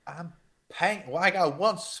I'm painting. Well, I got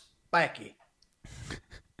one spiky.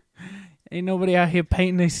 Ain't nobody out here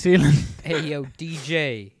painting their ceiling. Hey, yo,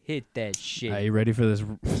 DJ, hit that shit. You ready for this?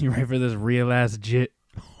 You ready for this real ass jit?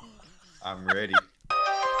 I'm ready.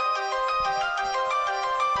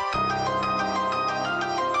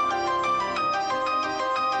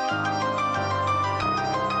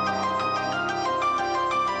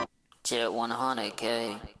 Jet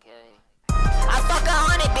 100K. I fuck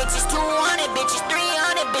 100 bitches, 200 bitches,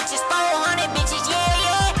 300 bitches, 400 bitches,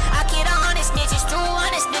 yeah. I kid 100 snitches,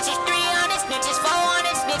 200 snitches, 300 snitches,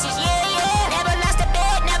 400 snitches, yeah. Never lost a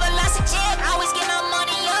bet, never lost a check. Always get my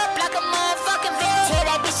money up like a motherfucking vet. Tell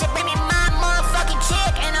that bitch to bring me my motherfucking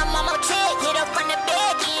check, and I'm on my check. Hit her from the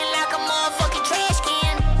back end like a motherfucking trash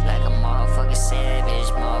can. Like a motherfucking savage,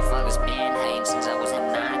 motherfuckers been hating since I was in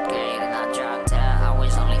 9th grade, and I dropped out. I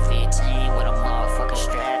was only 15 with a motherfucking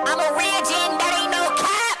strap. I'm a real gen, that ain't no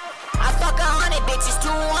cap. I fuck 100 bitches,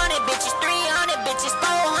 200 bitches, 300 bitches,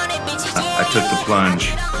 400 bitches, yeah. I took the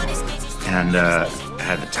plunge and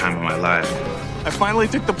had the time of my life. I finally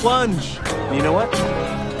took the plunge. And you know what?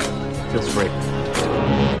 Feels great.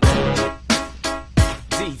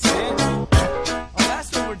 Oh,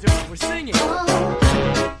 that's what we're doing. We're singing.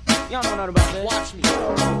 Y'all know nothing about this. Watch me.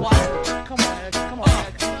 Come on, Ed. Come on,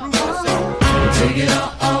 Ed. Prove yourself. Take it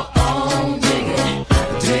all, dig it.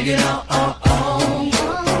 Take it all,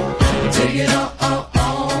 take it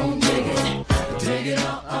all, dig it. Take it all.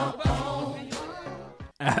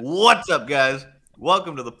 What's up, guys?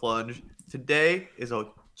 Welcome to the plunge. Today is a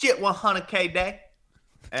Jet 100K day.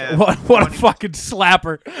 And What a fucking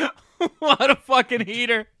slapper! What a fucking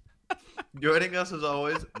heater! joining us as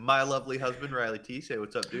always, my lovely husband Riley T. Say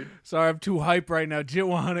what's up, dude. Sorry, I'm too hype right now. Jit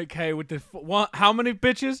 100K with the how many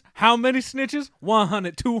bitches? How many snitches?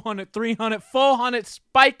 100, 200, 300, 400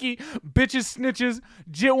 spiky bitches snitches.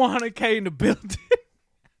 Jit 100K in the building.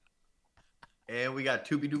 And we got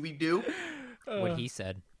Tooby Dooby Doo. What he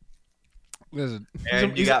said. Listen,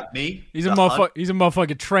 And you got me. He's a the motherfucker. Hunt. He's a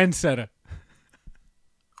motherfucking trendsetter.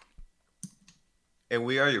 And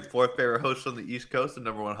we are your fourth favorite hosts on the East Coast, the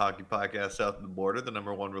number one hockey podcast south of the border, the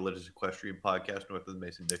number one religious equestrian podcast north of the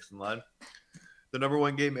Mason-Dixon line, the number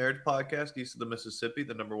one gay marriage podcast east of the Mississippi,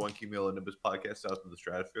 the number one cumulonimbus podcast south of the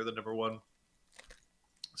stratosphere, the number one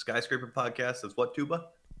skyscraper podcast. That's what, Tuba?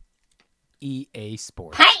 EA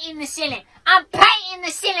Sports. Painting the ceiling. I'm painting the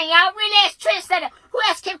ceiling. Y'all real ass trendsetter. Who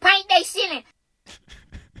else can paint their ceiling?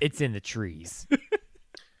 It's in the trees.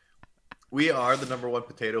 We are the number one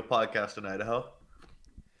potato podcast in Idaho,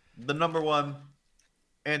 the number one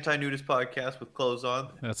anti-nudist podcast with clothes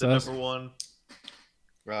on. That's the us. number one,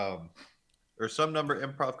 or some number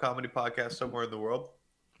improv comedy podcast somewhere in the world.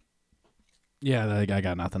 Yeah, I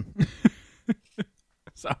got nothing.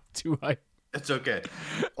 So I'm too hype. It's okay.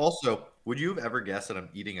 Also, would you have ever guessed that I'm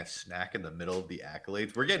eating a snack in the middle of the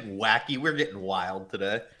accolades? We're getting wacky. We're getting wild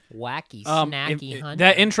today. Wacky, snacky, hunter.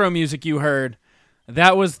 That intro music you heard,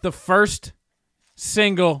 that was the first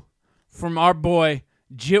single from our boy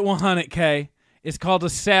Jit 100K. It's called a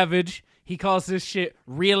Savage. He calls this shit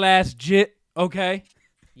real ass jit. Okay.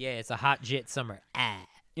 Yeah, it's a hot jit summer. And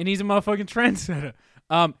he's a motherfucking trendsetter.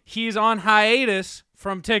 He's on hiatus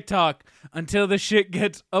from TikTok until the shit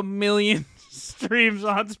gets 1 million streams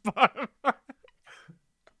on Spotify.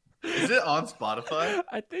 Is it on Spotify?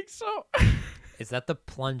 I think so. Is that the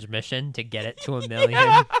plunge mission to get it to 1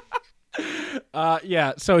 million?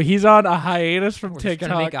 Yeah. So he's on a hiatus from We're just TikTok.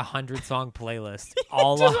 gonna make 100-song playlist.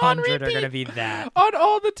 All Just on 100 are repeat. gonna be that. on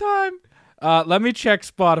all the time. Let me check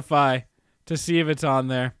Spotify to see if it's on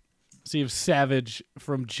there. See if Savage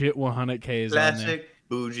from Jit 100K is on there. Classic,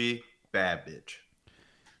 bougie, bad bitch.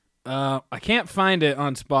 I can't find it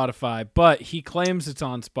on Spotify, but he claims it's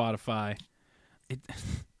on Spotify.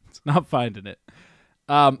 It's not finding it.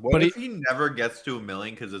 What But if he never gets to 1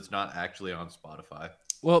 million because it's not actually on Spotify?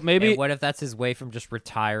 well, maybe. And what if that's his way from just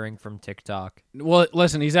retiring from TikTok? Well,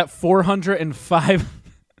 listen, he's at 405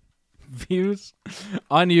 views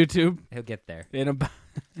on YouTube. He'll get there. In about,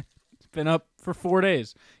 it's been up for 4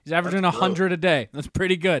 days. He's averaging That's 100 a day. That's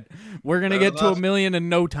pretty good. We're gonna Better get than to us. 1 million in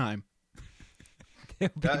no time. He'll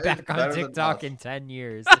be That is back on better than TikTok us. in 10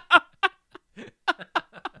 years.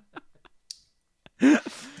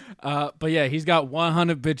 But yeah, he's got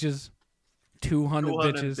 100 bitches, 200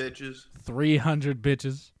 200 bitches, bitches, 300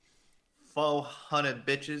 bitches, 400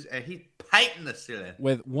 bitches, and he's painting the ceiling.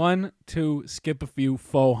 with 1, 2, skip a few,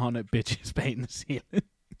 400 bitches painting the ceiling.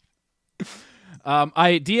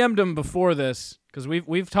 I DM'd him before this because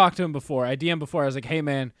we've talked to him before. I DM'd before. I was like, "Hey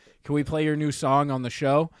man, can we play your new song on the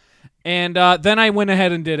show?" And then I went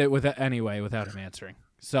ahead and did it anyway without him answering.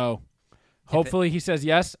 So hopefully he says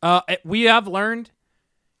yes. We have learned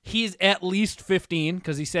He's at least 15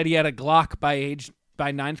 because he said he had a Glock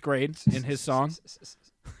by ninth grade in his song.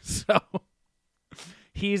 So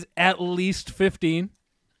he's at least 15.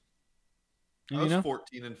 I was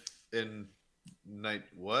 14 in night.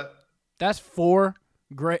 What? That's 4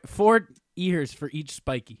 years for each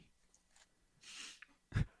spiky.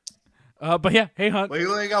 But yeah, hey Hunt. Well,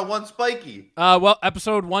 you only got one spiky. Well,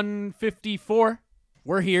 episode 154.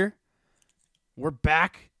 We're here. We're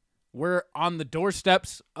back. We're on the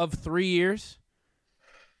doorsteps of 3 years.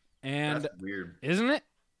 And That's weird. isn't it?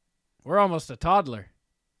 We're almost a toddler.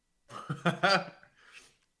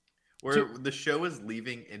 Where the show is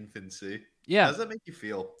leaving infancy. Yeah. How does that make you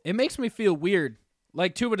feel? It makes me feel weird.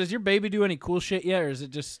 Like, Tuba, does your baby do any cool shit yet, or is it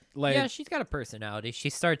just like... Yeah, she's got a personality.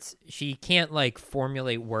 She can't, like,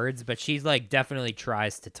 formulate words, but she's, like, definitely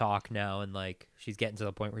tries to talk now, and, like, she's getting to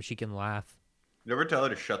the point where she can laugh. You ever tell her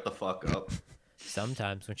to shut the fuck up?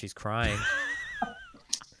 Sometimes when she's crying.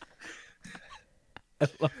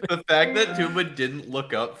 The fact that Tuba didn't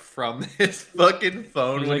look up from his fucking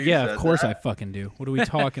phone. He's when like, he yeah, said of course that. I fucking do. What are we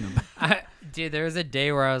talking about? Dude, there was a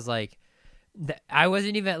day where I was like, I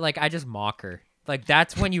wasn't even, like, I just mock her. Like,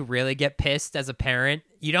 that's when you really get pissed as a parent.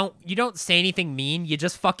 You don't say anything mean. You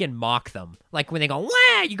just fucking mock them. Like, when they go,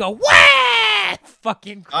 wah, you go, wah!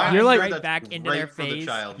 Fucking cry You're like- right That's back into great their for the face.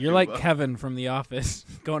 child, You're like Tuba. Kevin from The Office,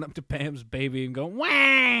 going up to Pam's baby and going,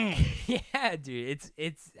 wah! Yeah, dude,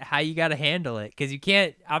 it's how you got to handle it, because you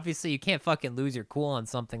can't fucking lose your cool on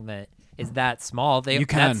something that is that small. You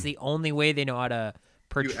can. That's the only way they know how to You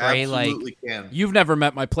portray, like, absolutely can. You've never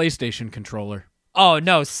met my PlayStation controller. oh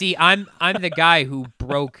no, see, I'm the guy who's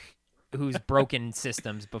broken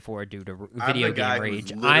systems before due to I'm video the guy game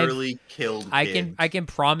rage. who's literally killed I kids. can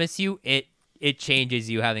promise you it changes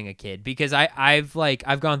you having a kid, because I've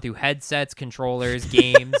gone through headsets, controllers,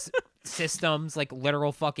 games, systems, like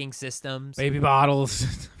literal fucking systems. Baby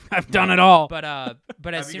bottles. I've done it all. But as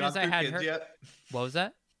Have you soon gone as I through had kids her, yet? what was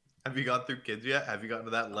that? Have you gone through kids yet? Have you gotten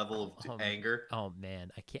to that level of Oh, anger? Oh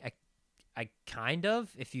man, I can't. I kind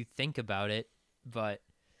of, if you think about it, but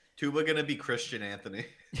Tuba gonna be Christian Anthony.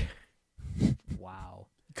 wow.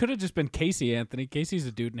 Could have just been Casey Anthony. Casey's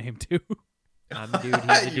a dude named too. I'm a dude.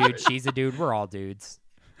 He's a dude. She's a dude. We're all dudes.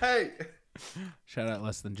 Hey, Shout out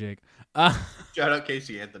Less Than Jake. shout out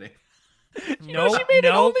Casey Anthony. No, she made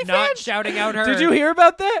an no, OnlyFans? not shouting out her. Did you hear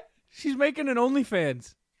about that? She's making an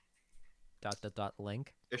OnlyFans. ...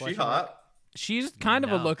 Link. Is she Question mark? hot? She's kind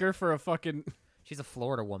of a No. looker for a fucking... She's a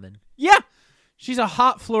Florida woman. Yeah, she's a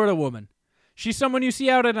hot Florida woman. She's someone you see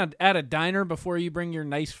out at a diner before you bring your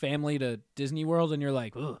nice family to Disney World, and you're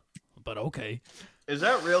like, ugh, but okay. Is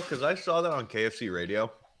that real? Because I saw that on KFC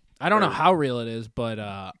radio. I don't know how real it is,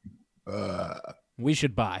 but we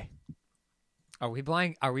should buy. Are we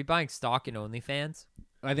buying stock in OnlyFans?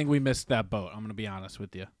 I think we missed that boat. I'm gonna be honest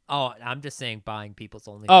with you. Oh, I'm just saying buying people's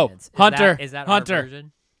OnlyFans. Oh, Is Hunter, Is that Hunter. our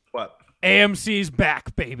version? What? AMC's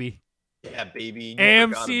back, baby. Yeah, baby. You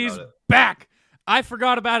AMC's forgot about it. back. I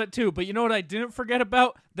forgot about it too, but you know what I didn't forget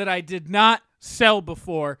about? That I did not sell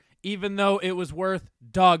before, even though it was worth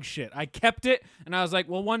dog shit. I kept it, and I was like,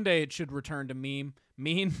 well, one day it should return to mean.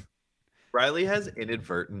 Riley has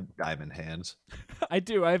inadvertent diamond hands. I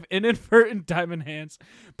do. I have inadvertent diamond hands,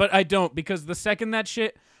 but I don't, because the second that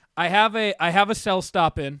shit, I have a sell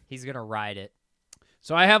stop in. He's gonna ride it.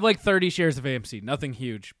 So I have like 30 shares of AMC. Nothing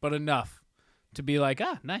huge, but enough to be like,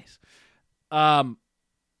 nice.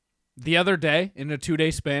 The other day, in a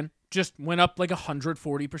 2-day span, just went up like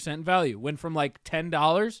 140% in value. Went from like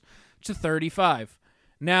 $10 to $35.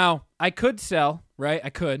 Now, I could sell, right? I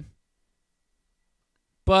could.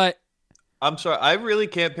 But I'm sorry. I really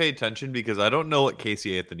can't pay attention because I don't know what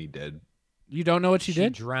Casey Anthony did. you don't know what she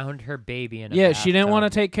did? Drowned her baby in a Yeah, she didn't want to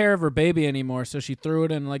bathtub. take care of her baby anymore, so she threw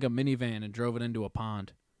it in like a minivan and drove it into a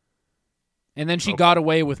pond. And then she got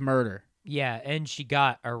away with murder. Yeah, and she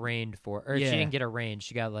got arraigned for, or Yeah. she didn't get arraigned.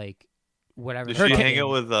 She got like whatever. Did the she fuck hang it- out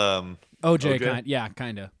with OJ?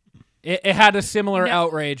 Kind of. It had a similar No,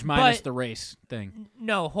 outrage minus but- the race thing.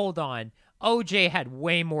 No, hold on. OJ had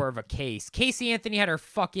way more of a case. Casey Anthony had her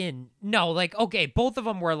fucking okay, both of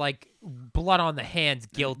them were like blood on the hands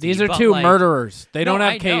guilty. These are but, two like, murderers. They No, don't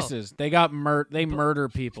have I know. cases. They got they murder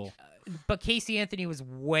people. But Casey Anthony was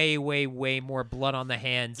way, way, way more blood on the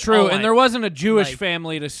hands. True, Oh, and there wasn't a Jewish like-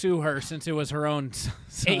 family to sue her since it was her own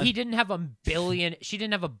son. He didn't have she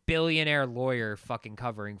didn't have a billionaire lawyer fucking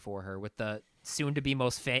covering for her with the soon to be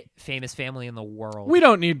most famous family in the world. We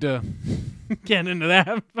don't need to get into that.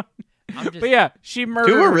 I'm just, But yeah, she Two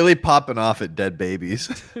murdered. were really popping off at dead babies.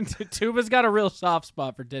 Tuba's got a real soft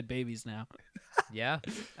spot for dead babies now. yeah,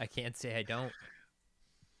 I can't say I don't.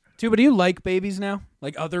 Tuba, do you like babies now?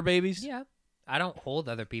 Like other babies? Yeah. I don't hold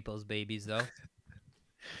other people's babies though.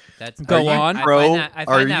 That's Go on. I Pro? find that, I Are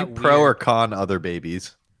find you that pro or weird. con other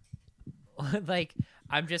babies? Like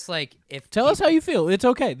I'm just like if Tell us how you feel. It's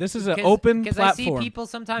okay. This is an 'cause- open 'cause I see platform. people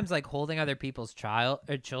sometimes like holding other people's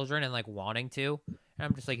children and like wanting to. And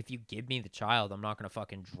I'm just like, if you give me the child, I'm not gonna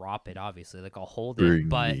fucking drop it. Obviously, like I'll hold it,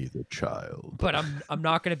 but the child. but I'm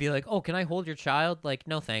not gonna be like, oh, can I hold your child? Like,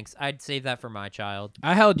 no thanks. I'd save that for my child.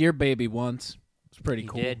 I held your baby once. It's pretty You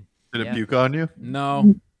cool. did. Did it Yeah. puke on you?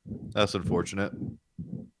 No. That's unfortunate.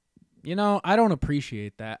 You know, I don't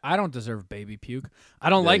appreciate that. I don't deserve baby puke. I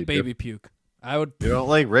don't Yeah, like you do. baby puke. I You don't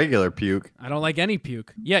like regular puke? don't like any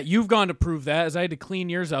puke. Yeah, you've gone to prove that as I had to clean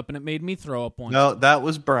yours up and it made me throw up once. No, that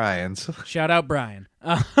was Brian's. Shout out Brian.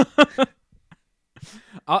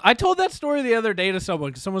 I told that story the other day to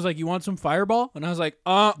someone because someone was like, "You want some Fireball?" And I was like,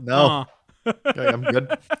 No. Okay, I'm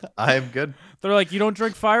good. I am good. They're like, "You don't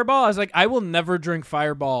drink Fireball?" I was like, "I will never drink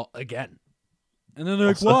Fireball again." And then they're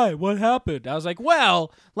like, Also- "Why? What happened?" I was like,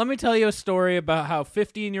 "Well, let me tell you a story about how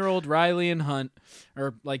 15-year-old Riley and Hunt,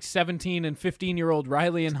 or like 17 and 15-year-old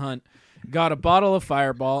Riley and Hunt, got a bottle of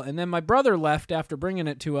Fireball, and then my brother left after bringing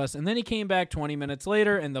it to us, and then he came back 20 minutes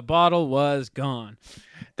later, and the bottle was gone."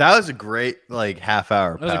 That was a great half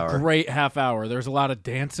hour That was power. a great half hour. There was a lot of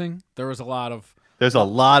dancing. There was a lot of There's a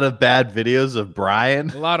lot of bad videos of Brian.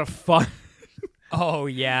 fun. Oh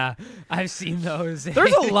yeah, I've seen those.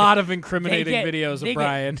 There's a lot of incriminating They get- videos they of get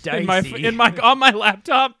Brian dicey. on my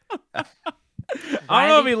laptop. I don't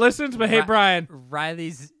know if he listens, but hey, Ri- Brian,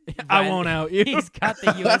 Riley's. I won't out you. He's got the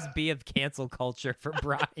USB of cancel culture for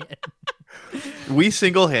Brian. We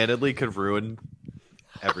single-handedly could ruin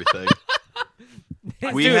everything.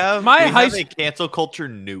 We Dude, have my we high have s- a cancel culture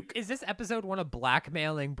nuke. Is this episode one of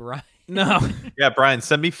blackmailing Brian? No, Yeah, Brian,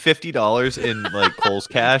 send me $50 in like Kohl's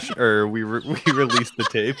cash, or we release the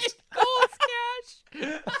tapes. Cole's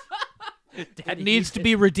cash. it Daddy, needs to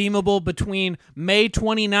be redeemable between May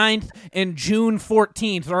 29th and June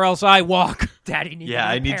 14th, or else I walk. Daddy needs. Yeah,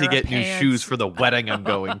 a I need to pair of get new pants. shoes for the wedding I'm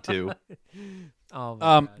going to. Oh, my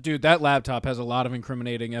God. Dude, that laptop has a lot of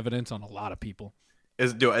incriminating evidence on a lot of people.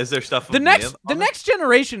 Is there stuff? The of next me the on next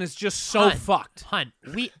generation is just so Hunt, fucked. Hunt,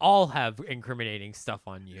 we all have incriminating stuff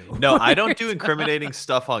on you. it? No, I don't do incriminating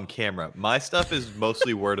stuff on camera. My stuff is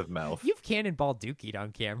mostly word of mouth. You've cannonball dookied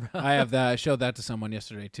on camera. I have that. I showed that to someone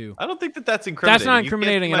yesterday too. I don't think that's incriminating. That's not You can't see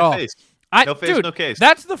incriminating my at all. face. I, No face, dude, no case.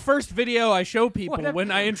 That's the first video I show people What when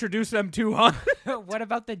I introduce them to Hunt. What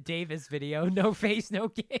about the Davis video? No face, no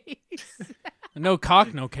case. No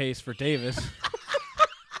cock, no case for Davis.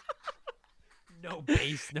 No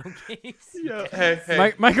base, no case. Yeah,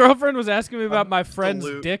 hey. My girlfriend was asking me about my friend's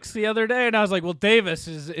Salute. dicks the other day, and I was like, "Well, Davis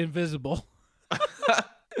is invisible.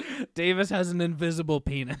 Davis has an invisible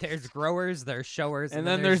penis." There's growers, there's showers, And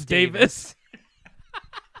then there's Davis.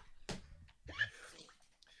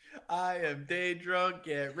 I am day drunk.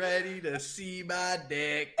 Get ready to see my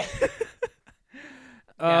dick.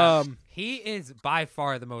 Yeah. He is by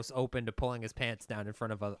far the most open to pulling his pants down in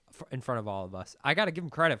front of all of us. I got to give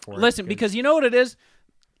him credit for it. Listen, because you know what it is?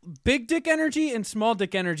 Big dick energy and small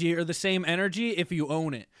dick energy are the same energy if you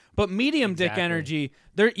own it. But medium dick Exactly. energy,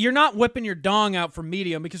 you're not whipping your dong out for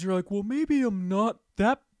medium because you're like, well, maybe I'm not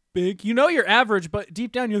that big. You know you're average, but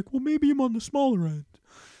deep down you're like, well, maybe I'm on the smaller end.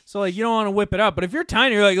 So like you don't want to whip it up. But if you're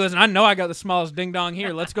tiny, you're like, listen, I know I got the smallest ding dong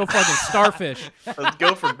here. Let's go fucking starfish. Let's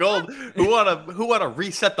go for gold. Who wanna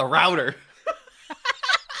reset the router?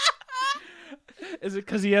 Is it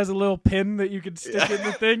because he has a little pin that you can stick in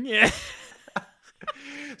the thing? Yeah.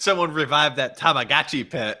 Someone revive that Tamagotchi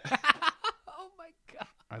pet. oh my god.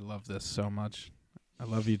 I love this so much. I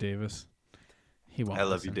love you, Davis. He won't I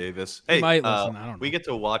love you, listen. Davis. He Hey, might listen, I don't we know. get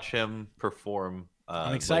to watch him perform.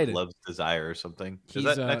 I'm excited. Like Love's Desire or something. Is He's,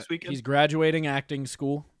 that next weekend? He's graduating acting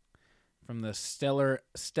school from the Stella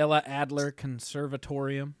Adler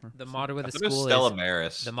Conservatorium. The motto of the I thought it was school Stella is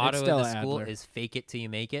Maris. the motto of Stella the school Adler. is fake it till you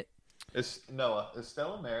make it. Is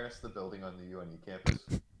Stella Maris the building on the UNE campus?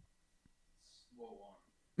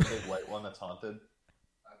 The big white one that's haunted.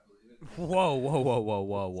 Whoa, whoa, whoa, whoa,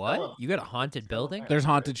 whoa! What? Stella- You got a haunted building? There's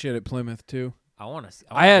haunted shit at Plymouth too. I want to.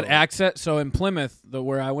 I had access. So in Plymouth,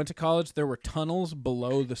 where I went to college, there were tunnels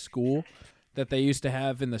below the school that they used to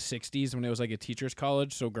have in the 60s when it was like a teacher's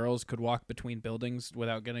college, so girls could walk between buildings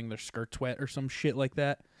without getting their skirts wet or some shit like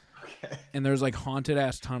that. Okay. And there's like haunted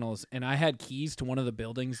ass tunnels, and I had keys to one of the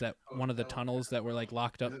buildings that one of the tunnels that were like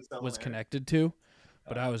locked up Is it Stella was Maris? connected to.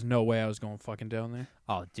 but I was no way I was going fucking down there.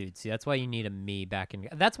 Oh, dude, see, that's why you need a me back in.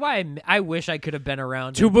 That's why I wish I could have been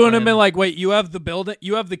around. Tubu would have been like, "Wait, you have the building?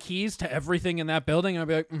 You have the keys to everything in that building?" And I'd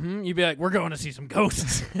be like, "Mm-hmm." You'd be like, "We're going to see some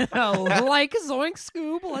ghosts." like Zoink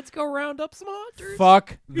Scoob. Let's go round up some hunters.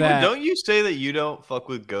 Fuck Dude, that. don't you say that you don't fuck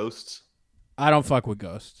with ghosts? I don't fuck with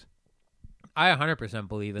ghosts. I 100%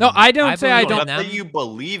 believe in No, them. I don't say I believe in Not don't- them. that you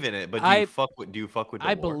believe in it, but I- do you fuck with the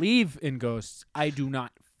I lore? believe in ghosts. I do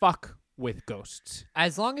not fuck with ghosts.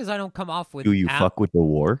 As long as I don't come off with. with the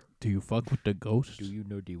war? Do you fuck with the ghosts? Do you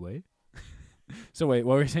know D-Way? So wait,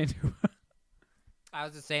 what were you saying? I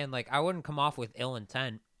was just saying, like, I wouldn't come off with ill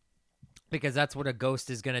intent because that's what a ghost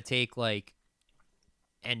is gonna take, like,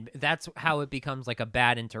 and that's how it becomes like a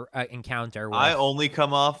bad encounter. With I only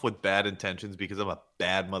come off with bad intentions because I'm a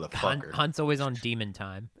bad motherfucker. Hunt's always on demon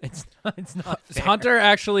time. It's not fair. Hunter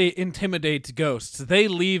actually intimidates ghosts. They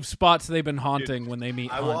leave spots they've been haunting when they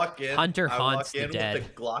meet I Hunt. walk in. Hunter I haunts walk the in dead.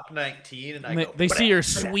 with the Glock 19, and I And go. they see your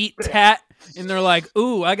sweet tat, and they're like,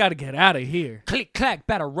 "Ooh, I gotta get out of here." Click clack,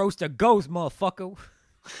 better roast a ghost, motherfucker.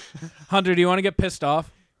 Hunter, do you want to get pissed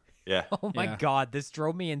off? Yeah. Oh my Yeah. god, this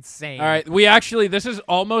drove me insane. All right, this is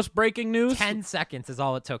almost breaking news. 10 seconds is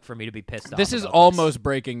all it took for me to be pissed off. This is about almost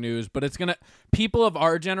breaking news, but it's gonna people of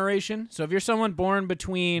our generation. So if you're someone born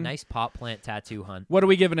between Nice pot plant tattoo, Hunt. what are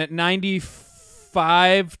we giving it,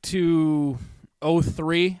 95 to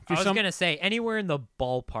 03? I was gonna say anywhere in the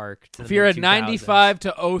ballpark. To If the you're a mid-2000s. 95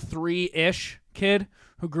 to 03-ish kid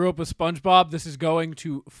who grew up with SpongeBob, this is going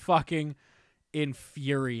to fucking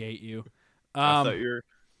infuriate you. I thought you're.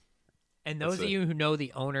 And those What's of it? you who know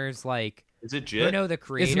the owners, like, Is it who Jit? know the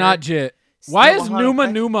creator. It's not Jit. Why is Still Numa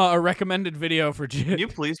behind. Numa a recommended video for Jit? Can you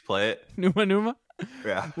please play it? Numa Numa?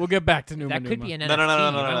 Yeah. We'll get back to Numa That Numa. could be an NFT. No. You might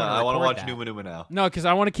I want to record watch that. Numa Numa now. No, because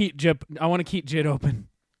I want to keep Jit open.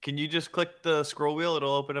 Can you just click the scroll wheel?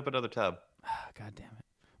 It'll open up another tab. God damn it.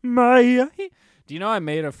 Maya. Do you know I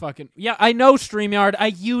made a fucking... Yeah, I know, StreamYard. I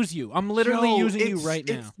use you. I'm literally Yo, using you it's- right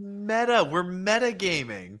now. It's meta. We're meta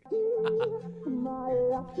gaming.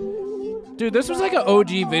 Dude, this was like an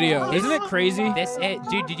OG video. Isn't it crazy?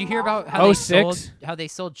 Dude, did you hear about how 06? they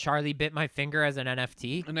sold Charlie Bit My Finger as an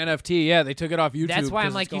NFT? An NFT, yeah. They took it off YouTube. That's why I'm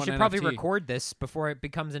 'cause like, it's you going should probably NFT. record this before it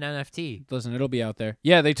becomes an NFT. Listen, it'll be out there.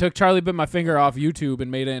 Yeah, they took Charlie Bit My Finger off YouTube and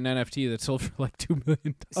made it an NFT that sold for like $2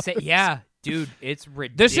 million. Yeah, dude, it's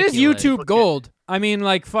ridiculous. This is YouTube gold. I mean,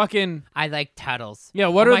 like fucking... I like turtles. Yeah,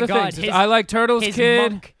 what Oh are my the God, things? I like Turtles,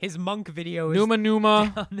 kid. His monk video is Numa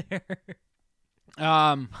Numa. down there.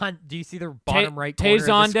 Hunt, do you see the bottom right corner of the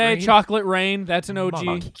Tezonde, screen? Chocolate Rain. That's an OG.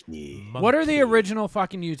 Monkey. What are the original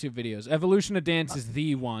fucking YouTube videos? Evolution of Dance is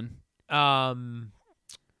the one.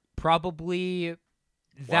 Probably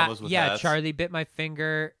that. was with Yeah, ass. Charlie Bit My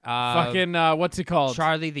Finger. Fucking what's it called?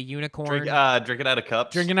 Charlie the Unicorn. Drinking out of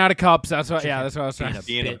cups. Drinking out of cups. That's what. Yeah, that's what I was trying.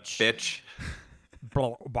 Being Being a bitch. bitch.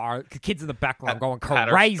 Bar. The kids in the background going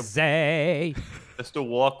Patter- crazy. Mr.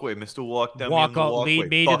 Walkway. Mr. Walk down Walk the up, walkway. lead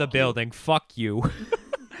me to Fuck the you. building. Fuck you.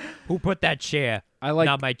 Who put that chair? I like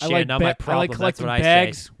not my I chair, like not ba- my problem. I like That's collecting what I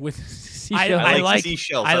bags say. with I seashells. like like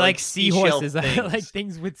seashells. I I like like seahorses. seashell I like things.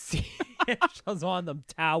 things with seashells on them.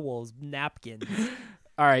 Towels, napkins.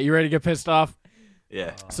 All right, you ready to get pissed off?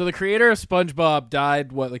 Yeah. So the creator of SpongeBob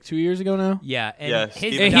died what, like 2 years ago now? Yeah, and Yeah, his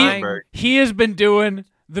Steven dying, Spielberg. He has been doing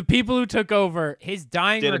the people who took over. his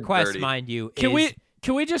dying Did him request, dirty. mind you, Can is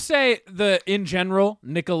we just say in general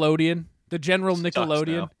Nickelodeon, the general Sucks Nickelodeon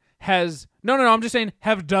now. has I'm just saying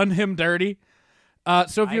have done him dirty. So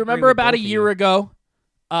if I you agree remember with about a both of year you. ago,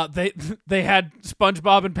 they had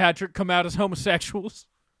SpongeBob and Patrick come out as homosexuals.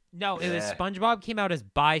 no, it was Yeah. SpongeBob came out as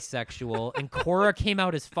bisexual and Cora came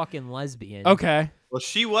out as fucking lesbian. Okay. Well,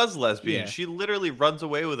 she was lesbian. Yeah. She literally runs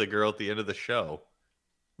away with a girl at the end of the show.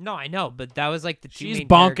 No, I know, but that was like the two She's main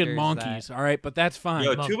bonking characters monkeys, that- all right, but that's fine.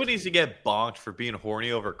 Yo, Monk. Tuba needs to get bonked for being horny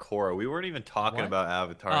over Korra. We weren't even talking What? about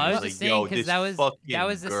Avatar. Oh, I He was like, just saying yo, because this that was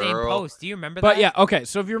the fucking same girl. post. Do you remember But that? yeah, okay.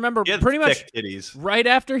 So if you remember, He had pretty much thick titties. right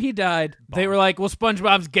after he died, they were like, "Well,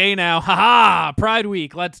 SpongeBob's gay now. Haha! Pride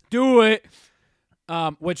Week. Let's do it."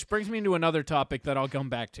 Which brings me into another topic that I'll come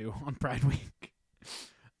back to on Pride Week.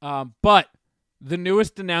 But the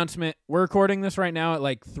newest announcement, we're recording this right now at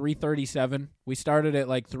like 3:37. We started at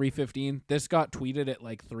like 3:15. This got tweeted at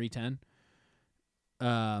like 3:10.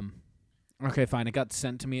 Okay, fine. It got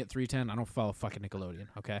sent to me at 3:10. I don't follow fucking Nickelodeon.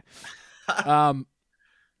 Okay.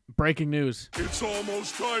 Breaking news. It's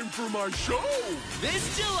almost time for my show.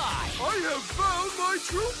 This July, I have found my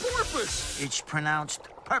true purpose. it's pronounced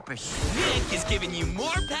purpose. Nick is giving you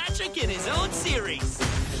more Patrick in his own series.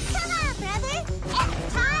 Come on, brother.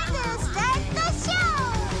 It's time to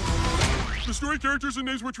start the show. The story, characters, and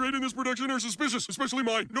names portrayed in this production are suspicious, especially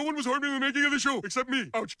mine. No one was harmed in the making of the show, except me.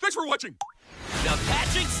 Ouch. Thanks for watching. The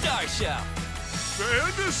Patrick Star Show. The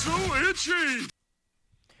end is so itchy.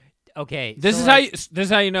 Okay. This so, is like, this is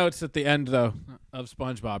how you know it's at the end though of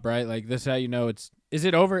SpongeBob, right? Like this is how you know is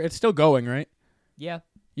it over? It's still going, right? Yeah.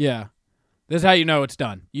 Yeah. This is how you know it's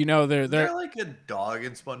done. You know they're Is there like a dog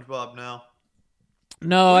in SpongeBob now?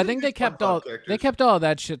 No, What I are think these they kept SpongeBob all characters? they kept all of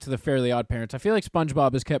that shit to the Fairly Odd Parents. I feel like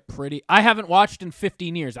SpongeBob is kept pretty. I haven't watched in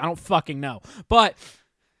 15 years. I don't fucking know, but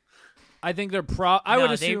I think they're I no, would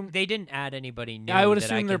assume they didn't add anybody new. I would that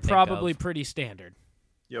assume can they're think probably of. pretty standard.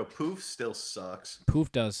 Yo, Poof still sucks.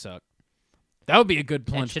 Poof does suck. That would be a good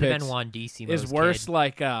That plunge should have picks. been Juan Decimo's Is worse kid.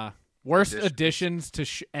 like worst Additions. additions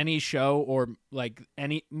to any show or like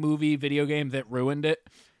any movie video game that ruined it.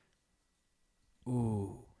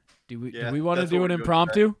 Ooh, do Yeah, we want to that's do what an we're doing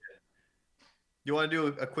impromptu? You want to do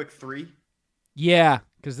a quick 3? Yeah,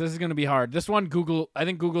 because this is gonna be hard. This one, I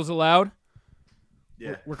think Google's allowed.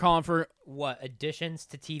 Yeah. We're calling for What, additions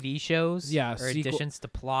to TV shows? Yeah, Or sequel- additions to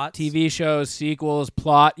plots? TV shows, sequels,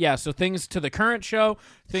 plot. Yeah, so things to the current show,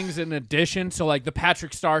 things in addition. So like the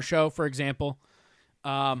Patrick Star Show, for example.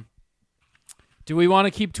 Do we want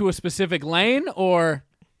to keep to a specific lane or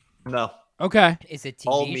No. okay? Is it TV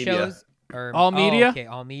All media. shows? Or, All media? Oh, okay,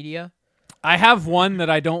 all media. I have one that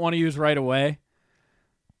I don't want to use right away.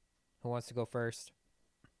 Who wants to go first?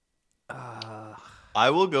 I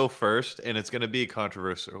will go first, and it's going to be a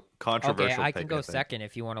controversial Okay, I can pick, go think. second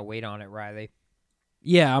if you want to wait on it, Riley.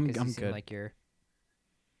 Yeah, I'm 'Cause you seem good. like you're...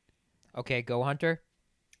 Okay, go Hunter.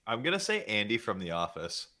 I'm going to say Andy from The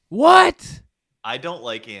Office. What? I don't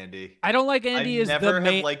like Andy. I don't like Andy I as never the have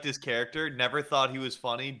main. liked his character. Never thought he was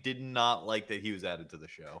funny. Did not like that he was added to the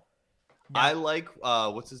show. No. I like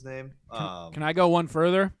what's his name? Can I go one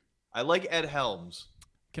further? I like Ed Helms.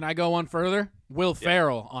 Can I go one further? Will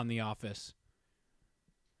Ferrell on The Office.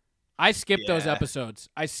 I skipped those Yeah. episodes.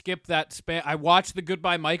 I skipped that span. I watched the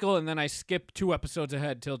Goodbye Michael, and then I skipped 2 episodes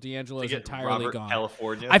ahead till D'Angelo To is get entirely Robert gone.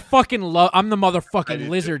 California. I fucking love. I'm the I motherfucking do too.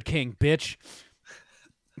 Lizard King, bitch.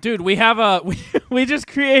 Dude, we have a we just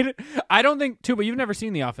created. I don't think Tuba. You've never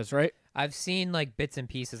seen The Office, right? I've seen like bits and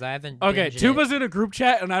pieces. I haven't. Okay, binged it. Tuba's in a group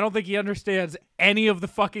chat, and I don't think he understands any of the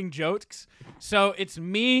fucking jokes. So it's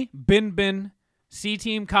me, Bin,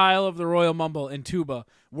 C-Team Kyle of the Royal Mumble, and Tuba.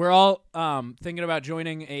 We're all thinking about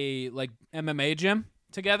joining a like MMA gym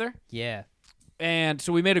together. Yeah. And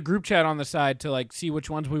so we made a group chat on the side to like see which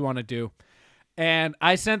ones we want to do. And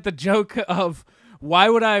I sent the joke of why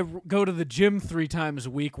would I go to the gym 3 times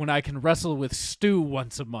a week when I can wrestle with Stu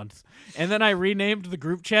once a month? And then I renamed the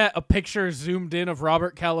group chat a picture zoomed in of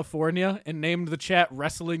Robert California and named the chat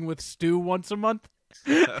Wrestling with Stu once a month.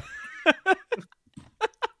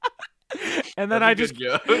 And then I just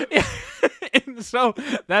and so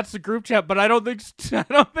that's the group chat, but I don't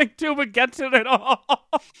think Tuba gets it at all.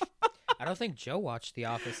 I don't think Joe watched The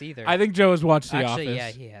Office either. I think Joe has watched The Actually,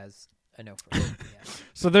 Office. yeah, he has. I know for sure. Yeah.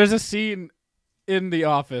 So there's a scene in The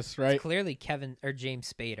Office, right? It's clearly Kevin or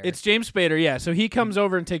James Spader. It's James Spader, yeah. So he comes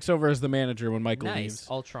over and takes over as the manager when Michael nice. leaves.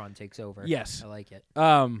 Ultron takes over. Yes. I like it.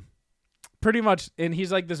 Pretty much, and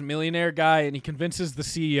he's like this millionaire guy, and he convinces the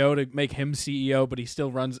CEO to make him CEO, but he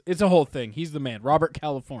still runs. It's a whole thing. He's the man, Robert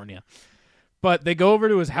California. But they go over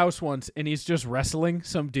to his house once, and he's just wrestling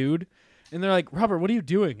some dude. And they're like, Robert, what are you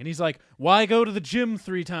doing? And he's like, why go to the gym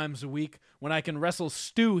 3 times a week when I can wrestle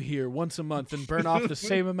Stu here once a month and burn off the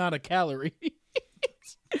same amount of calories?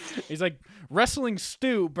 He's like, wrestling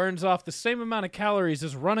Stu burns off the same amount of calories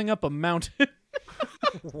as running up a mountain.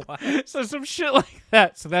 What? So some shit like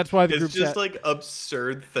that. So that's why the group It's just chat. like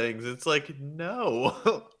absurd things. It's like,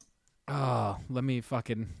 no. Oh, let me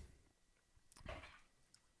fucking.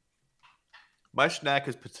 My snack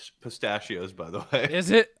is pistachios, by the way. Is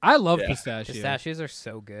it? I love Yeah. pistachios. Pistachios are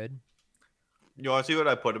so good. You want to see what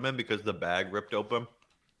I put them in because the bag ripped open?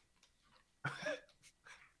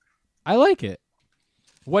 I like it.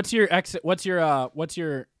 What's your exit? What's your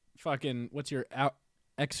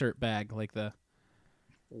excerpt bag like the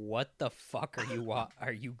What the fuck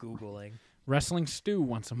are you googling? wrestling stew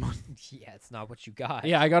once a month? Yeah, it's not what you got.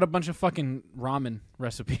 Yeah, I got a bunch of fucking ramen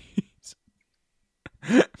recipes.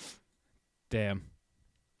 Damn.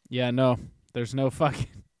 Yeah, no. There's no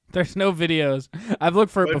videos. I've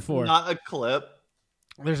looked for it But before. Not a clip.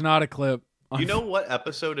 There's not a clip. You know what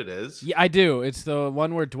episode it is? Yeah, I do. It's the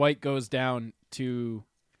one where Dwight goes down to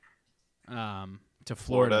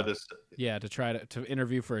Florida. Yeah, to try to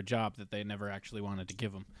interview for a job that they never actually wanted to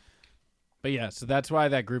give him. But yeah, so that's why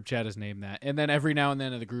that group chat is named that. And then every now and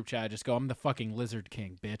then in the group chat, I just go, I'm the fucking Lizard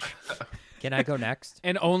King, bitch. Can I go next?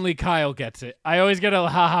 And only Kyle gets it. I always get a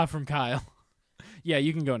haha from Kyle. Yeah,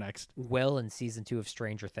 you can go next. Will in season 2 of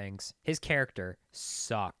Stranger Things. His character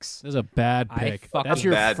sucks. This is a bad I pick. fucking- That's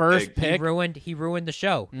your Bad first pick. He pick. ruined the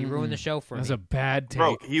show. He ruined the show for That's me. a bad take.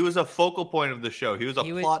 Bro, he was a focal point of the show. He was a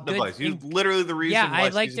He was plot good device. He was in- literally the reason Yeah, why I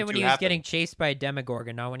liked season it when 2 he was happened. getting chased by a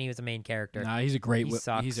Demogorgon, not when he was a main character. Nah, he's a great. He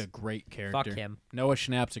sucks. He's a great character. Fuck him. Noah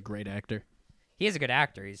Schnapp's a great actor. He is a good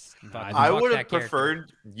actor. He's fucking I fuck would that have character.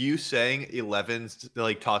 preferred you saying 11's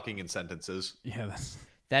like talking in sentences. Yeah, that's.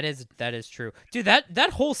 That is true, dude. That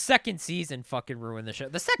whole second season fucking ruined the show.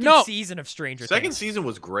 The second No. season of Stranger Second Things. season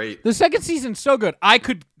was great. The second season's so good. I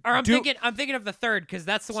could. Or I'm do- thinking of the third because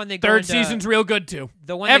that's the one they go Third into, season's real good too.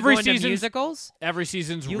 the one every they go into season's- musicals. Every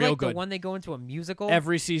season's You real like good. the one they go into a musical?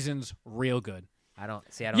 Every season's real good. I don't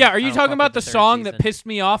see. I don't, Yeah, I are you don't talking fuck about with the third song that season. pissed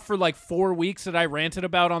me off for like 4 weeks that I ranted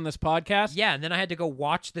about on this podcast? Yeah, and then I had to go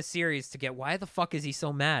watch the series to get why the fuck is he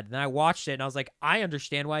so mad? And then I watched it and I was like, I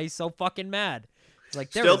understand why he's so fucking mad.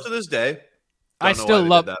 Like there Still was- to this day, I don't know why still they did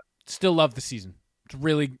love that. still love the season. It's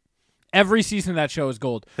really every season of that show is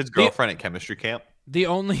gold. His girlfriend at chemistry camp. The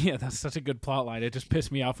only yeah, that's such a good plot line. It just pissed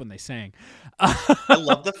me off when they sang. I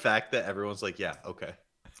love the fact that everyone's like, yeah, okay.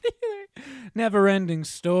 Never ending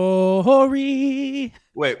story.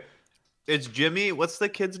 Wait, it's Jimmy. What's the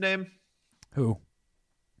kid's name? Who?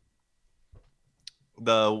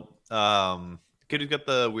 The kid who's got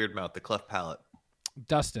the weird mouth, the cleft palate.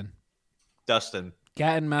 Dustin. Dustin.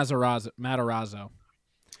 Gatton Matarazzo.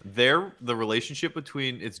 The relationship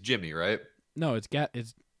between it's Jimmy, right? No, it's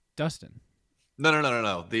Dustin.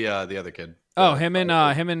 No. The other kid. Oh, him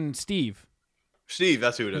and Steve. Steve,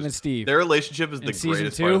 that's who it Him is. and Steve. Their relationship is In the season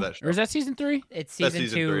greatest 2? part of that show. Or is that season 3? It's That's season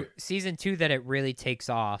season 2. three. Season 2 that it really takes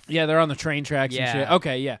off. Yeah, they're on the train tracks and Yeah. shit.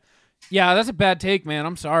 Okay, yeah. Yeah, that's a bad take, man.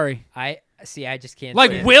 I'm sorry. I just can't.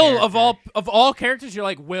 Like stand the Will character. of all characters, you're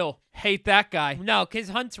like Will. Hate that guy. No, because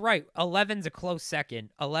Hunt's right. 11's a close second.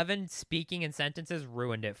 11 speaking in sentences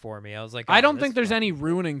ruined it for me. I was like, I oh, don't this think there's fuck- any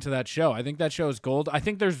ruining to that show. I think that show is gold. I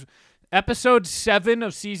think there's episode 7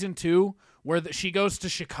 of season 2 where she goes to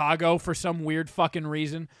Chicago for some weird fucking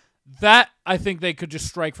reason. That I think they could just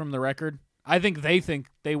strike from the record. I think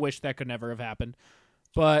they wish that could never have happened.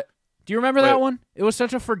 But do you remember that Wait. one? It was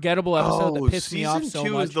such a forgettable episode that pissed me off so season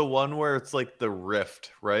 2 much. is the one where it's like the rift,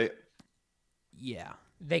 right? Yeah.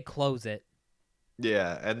 They close it.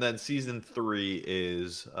 Yeah, and then season 3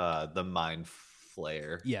 is the mind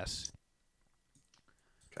flare. Yes.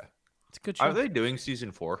 Okay. It's a good show. Are they doing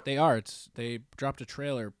season 4? They are. They dropped a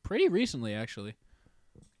trailer pretty recently, actually.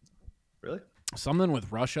 Really? Something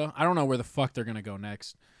with Russia. I don't know where the fuck they're gonna go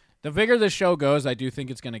next. The bigger the show goes, I do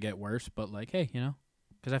think it's gonna get worse. But like, hey,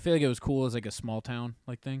 because I feel like it was cool as like a small town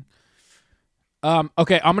like thing.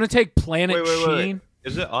 Okay, I'm gonna take Planet Sheen.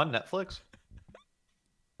 Wait. Is it on Netflix?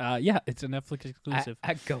 Yeah, it's a Netflix exclusive.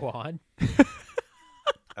 I go on.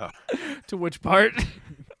 To which part?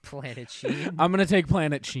 Planet Sheen. I'm gonna take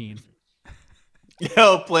Planet Sheen.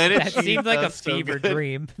 Yo, Planet That Sheen seemed like a sounds so fever good.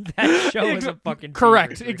 dream. That show is a fucking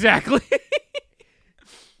Correct, fever dream. exactly.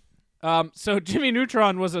 So Jimmy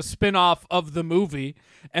Neutron was a spin-off of the movie,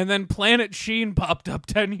 and then Planet Sheen popped up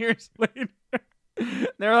 10 years later.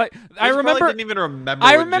 They're like, I Probably remember. didn't even remember.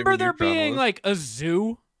 I what remember Jimmy there Neutron being was. like a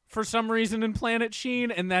zoo for some reason in Planet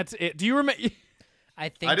Sheen, and that's it. Do you remember? I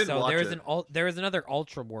think didn't so. watch There was it. there was another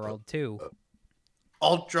Ultra World too.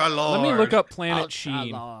 Ultra Lord. Let me look up Planet Ultra Sheen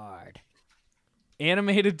Lord.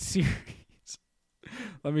 animated series.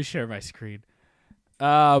 Let me share my screen.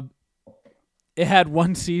 It had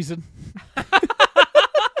 1 season.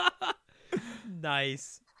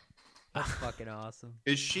 Nice. That's fucking awesome.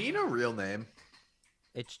 Is Sheen a real name?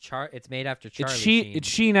 It's made after Charlie It's Sheen. It's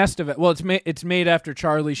Sheen Estevez. Well, it's made after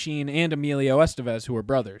Charlie Sheen and Emilio Estevez, who are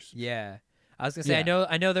brothers. Yeah. I was gonna say Yeah.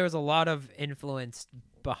 I know there was a lot of influence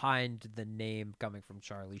behind the name coming from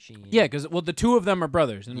Charlie Sheen. Yeah, because the two of them are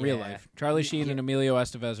brothers in real Yeah. life. Charlie Sheen and Emilio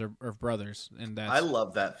Estevez are brothers, and that's I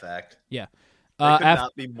love that fact. yeah. That could af-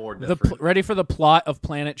 not be more the different. ready for the plot of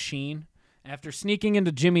Planet Sheen. After sneaking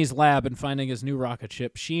into Jimmy's lab and finding his new rocket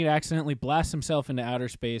ship, Sheen accidentally blasts himself into outer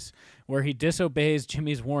space, where he disobeys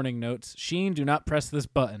Jimmy's warning notes. Sheen, do not press this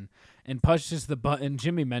button, and pushes the button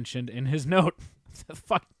Jimmy mentioned in his note.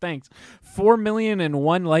 Fuck, thanks.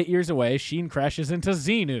 4,000,001 light years away, Sheen crashes into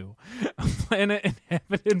Xenu, a planet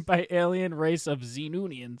inhabited by alien race of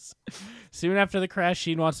Xenunians. Soon after the crash,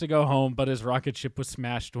 Sheen wants to go home, but his rocket ship was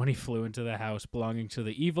smashed when he flew into the house belonging to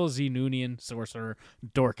the evil Xenunian sorcerer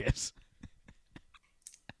Dorcas.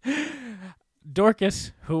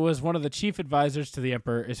 Dorcas, who was one of the chief advisors to the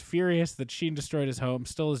Emperor, is furious that Sheen destroyed his home,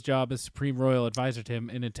 stole his job as Supreme Royal Advisor to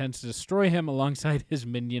him, and intends to destroy him alongside his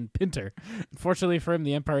minion Pinter. Unfortunately for him,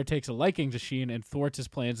 the Empire takes a liking to Sheen and thwarts his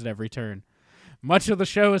plans at every turn. Much of the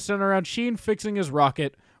show is centered around Sheen fixing his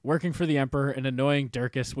rocket, working for the Emperor, and annoying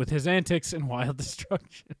Dorcas with his antics and wild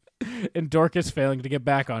destruction, and Dorcas failing to get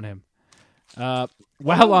back on him.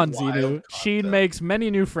 While on Xenu, Sheen makes many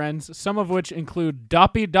new friends, some of which include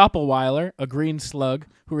Doppy Doppelweiler, a green slug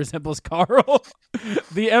who resembles Carl,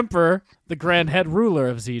 the Emperor, the Grand Head Ruler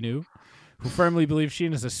of Xenu, who firmly believes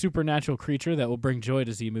Sheen is a supernatural creature that will bring joy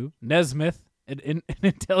to Xenu, Nesmith, an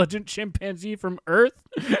intelligent chimpanzee from Earth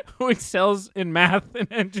who excels in math and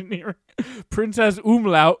engineering, Princess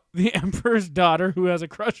Umlaut, the Emperor's daughter who has a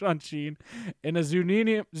crush on Sheen, and a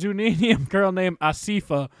Zunanium girl named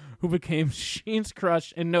Asifa who became Sheen's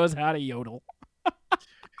crush and knows how to yodel.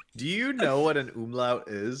 Do you know what an umlaut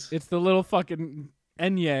is? It's the little fucking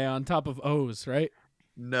Enye on top of O's, right?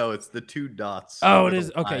 No, it's the 2 dots. Oh, with it a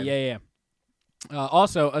is? Okay, line. yeah.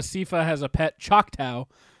 Also, Asifa has a pet Choctaw,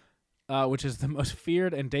 which is the most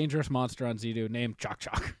feared and dangerous monster on Xenu, named Chok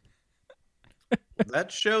Chok.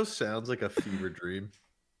 That show sounds like a fever dream.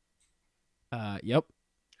 Yep.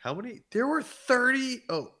 How many? There were 30.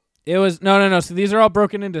 Oh, It was no. So these are all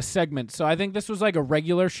broken into segments. So I think this was like a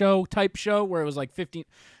regular show type show where it was like 15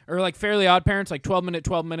 or like Fairly Odd Parents, like 12 minute,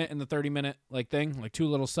 and the 30-minute like thing, like 2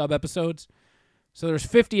 little sub episodes. So there's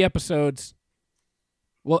 50 episodes.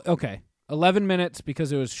 Well, okay, 11 minutes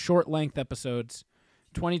because it was short length episodes.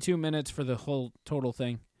 22 minutes for the whole total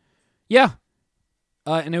thing. Yeah.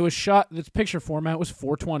 And it was shot, this picture format was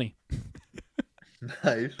 420.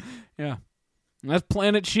 nice. Yeah. And that's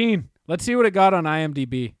Planet Sheen. Let's see what it got on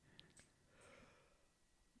IMDb.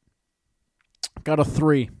 Got a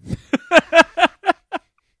 3. That's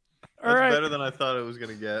All right. better than I thought it was going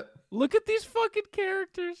to get. Look at these fucking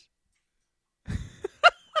characters.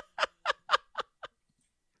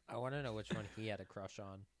 I want to know which one he had a crush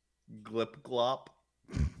on. Glip glop.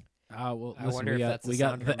 Well, I listen, wonder we if got, that's the we got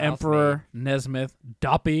sound the her mouth Emperor, Nesmith,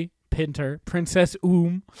 Doppy, Pinter, Princess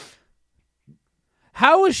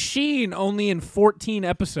How is Sheen only in 14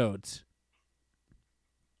 episodes?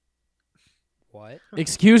 What?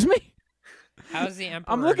 Excuse me? How's the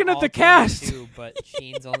Emperor? I'm looking in at all the cast. 22, but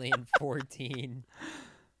Sheen's only in 14.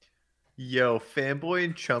 Yo, Fanboy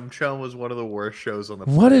and Chum Chum was one of the worst shows on the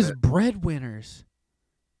What planet. is Breadwinners?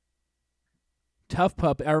 Tough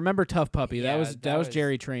Puppy. I remember Tough Puppy. Yeah, that was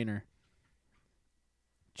Jerry Trainer.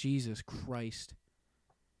 Jesus Christ.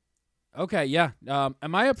 Okay, yeah.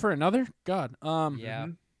 Am I up for another? God. Yeah.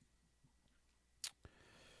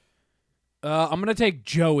 I'm gonna take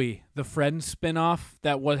Joey, the Friends spinoff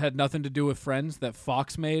that had nothing to do with Friends that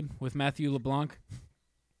Fox made with Matthew LeBlanc.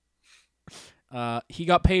 He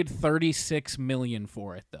got paid $36 million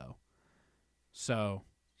for it though. So,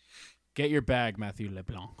 get your bag, Matthew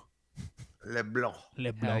LeBlanc. LeBlanc.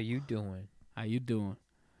 How you doing? How you doing?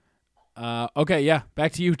 Okay, yeah.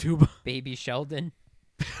 Back to YouTube. Baby Sheldon?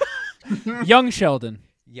 Young Sheldon.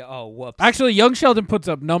 Yeah. Oh, whoops. Actually, Young Sheldon puts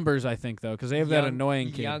up numbers, I think, though, because they have that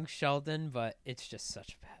annoying kid. Young Sheldon, but it's just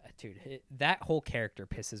such a bad dude. That whole character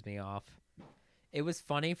pisses me off. It was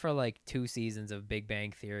funny for like 2 seasons of Big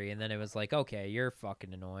Bang Theory, and then it was like, okay, you're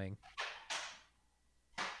fucking annoying.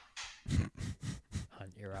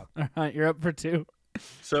 Hunt, you're up. All right, you're up for 2.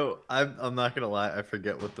 So I'm not gonna lie, I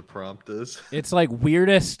forget what the prompt is. It's like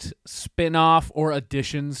weirdest spin-off or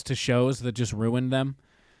additions to shows that just ruined them.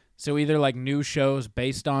 So either like new shows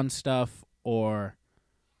based on stuff or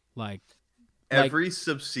like Every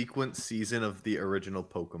subsequent season of the original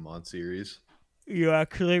Pokemon series. You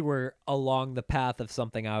actually were along the path of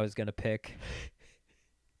something I was gonna pick.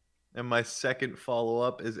 And my second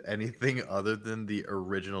follow-up is anything other than the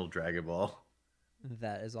original Dragon Ball.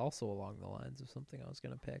 That is also along the lines of something I was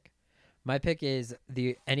gonna pick. My pick is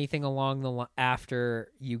anything along the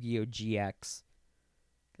after Yu-Gi-Oh! GX.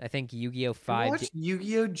 I think Yu-Gi-Oh! 5. Watch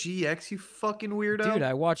Yu-Gi-Oh! GX, you fucking weirdo. Dude,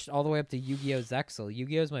 I watched all the way up to Yu-Gi-Oh! Zexal.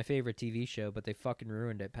 Yu-Gi-Oh! is my favorite TV show, but they fucking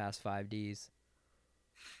ruined it past 5Ds.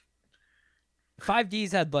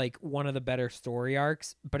 5Ds had like one of the better story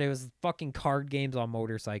arcs, but it was fucking card games on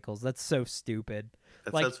motorcycles. That's so stupid.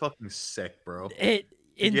 That like, sounds fucking sick, bro.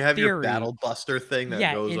 Did you have theory, your Battle Buster thing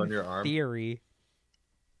that goes on your arm? Theory.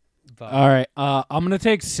 But, all right, I'm gonna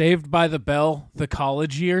take Saved by the Bell, the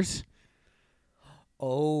college years.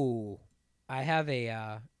 Oh, I have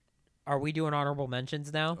a. Are we doing honorable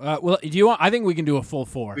mentions now? Well, do you want? I think we can do a full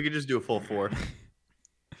 4. We could just do a full 4.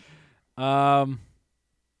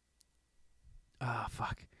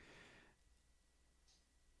 Fuck.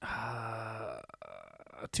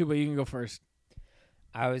 2, but you can go first.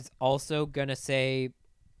 I was also gonna say,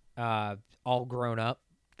 All Grown Up.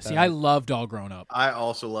 See, I loved All Grown Up. I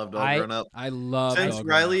also loved All Grown Up. I love. Since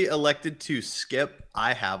Riley elected to skip,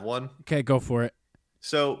 I have one. Okay, go for it.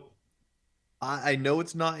 So, I know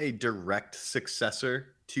it's not a direct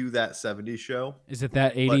successor to that 70s show. Is it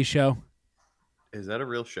that 80s show? Is that a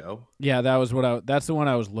real show? Yeah, that was that's the one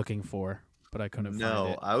I was looking for, but I couldn't find it.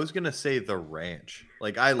 No, I was gonna say The Ranch.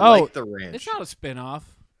 Like I like The Ranch. It's not a spin-off.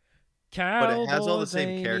 But it has all the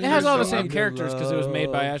same characters. It has all the so same I'm- characters because it was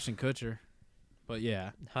made by Ashton Kutcher. But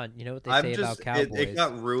yeah, Hunt, you know what they I'm say just about cowboys? it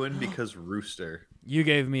got ruined because Rooster. you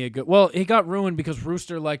gave me a good. Well, it got ruined because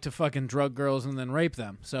Rooster liked to fucking drug girls and then rape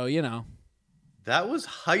them. So you know. That was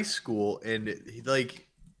high school, and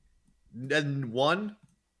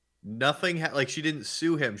nothing. Like she didn't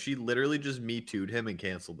sue him. She literally just Me Too'd him and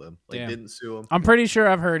canceled him. Like Damn. didn't sue him. I'm pretty sure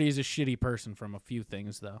I've heard he's a shitty person from a few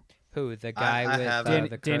things though. Who, the guy I with have- Danny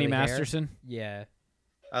the curly hair? Masterson. Yeah.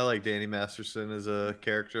 I like Danny Masterson as a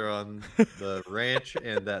character on The Ranch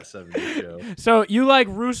and that 70s show. So you like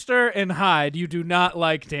Rooster and Hyde. You do not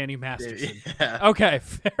like Danny Masterson. Yeah. Okay,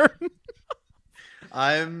 fair.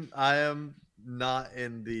 I am not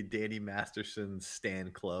in the Danny Masterson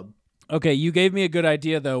stan club. Okay, you gave me a good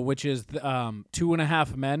idea though, which is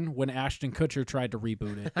 2.5 Men when Ashton Kutcher tried to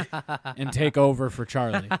reboot it and take over for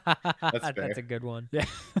Charlie. That's fair. That's a good one. Yeah,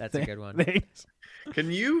 That's a good one. Thanks.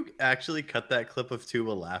 Can you actually cut that clip of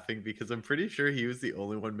Tuba laughing? Because I'm pretty sure he was the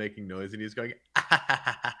only one making noise and he was going,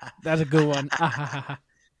 That's a good one.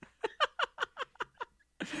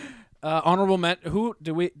 Honorable mention. Who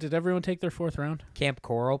did everyone take their 4th round? Camp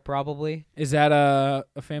Coral, probably. Is that a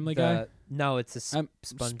Family Guy? No, it's a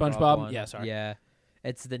SpongeBob? one. Yeah, sorry. Yeah,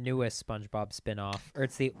 it's the newest SpongeBob spinoff, or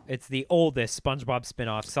it's the oldest SpongeBob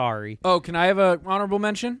spinoff. Sorry. Oh, can I have a honorable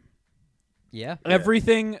mention? Yeah.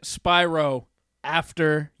 Everything Spyro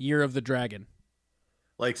after Year of the Dragon.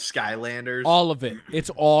 like Skylanders. All of it. It's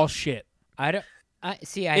all shit.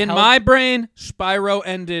 In my brain, Spyro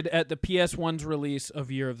ended at the PS1's release of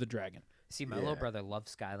Year of the Dragon. See, my little brother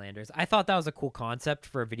loves Skylanders. I thought that was a cool concept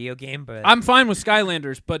for a video game, but I'm fine with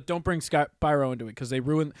Skylanders, but don't bring Spyro into it because they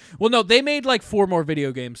ruined. Well, no, they made like 4 more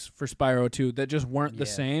video games for Spyro 2 that just weren't the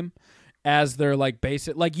same as their like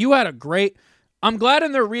basic. Like you had a great. I'm glad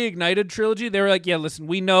in their Reignited trilogy they were like, yeah, listen,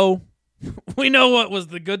 we know what was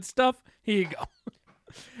the good stuff. Here you go.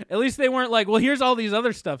 At least they weren't like, well, here's all these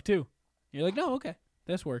other stuff too. You're like, no, okay,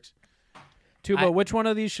 this works. Tubo, which one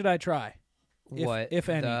of these should I try? If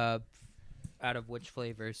any? Out of which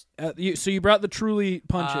flavors? So you brought the Truly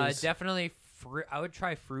punches. Definitely fruit. I would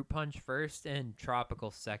try fruit punch first and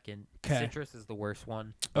tropical second. 'Kay. Citrus is the worst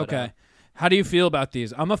one. But, Okay. How do you feel about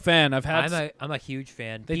these? I'm a fan. I'm a huge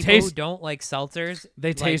fan. They People taste- who don't like seltzers.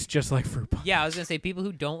 They taste just like fruit punch. Yeah, I was gonna say people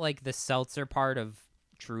who don't like the seltzer part of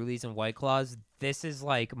Trulies and White Claws. This is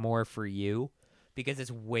like more for you because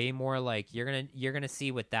it's way more like you're gonna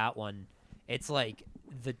see with that one. It's like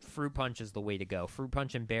the fruit punch is the way to go. Fruit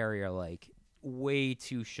punch and berry are like way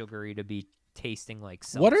too sugary to be tasting like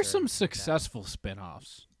seltzer. What are some successful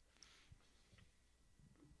spin-offs?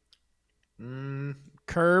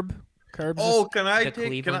 Curb. Curb's Oh, can I the take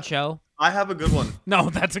Cleveland show? I have a good one. No,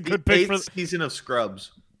 that's a good the pick for 8th season of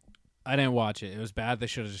Scrubs. I didn't watch it. It was bad. They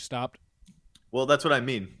should have just stopped. Well, that's what I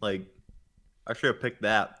mean. Like, I should have picked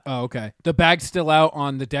that. Oh, okay. The bag's still out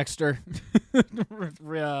on the Dexter,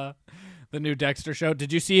 the new Dexter show.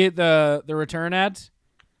 Did you see the return ads?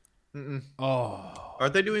 Mm-mm. Oh,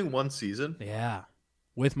 Aren't they doing one season? yeah,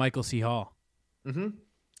 with Michael C. Hall. Mm-hmm.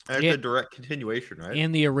 It's Yeah. a direct continuation, right?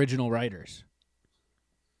 And the original writers.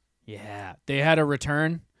 Yeah, they had a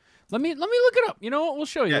return. Let me look it up. You know what? We'll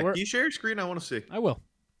show you. Yeah, can you share your screen? I want to see. I will.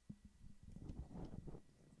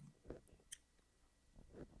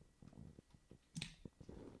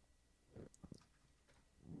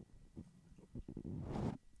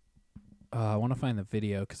 I want to find the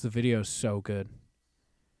video because the video is so good.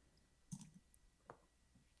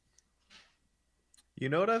 You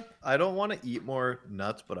know what? I don't want to eat more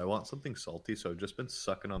nuts, but I want something salty, so I've just been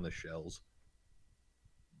sucking on the shells.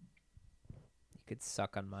 You could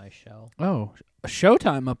suck on my shell. Oh,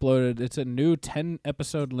 Showtime uploaded. It's a new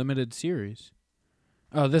 10-episode limited series.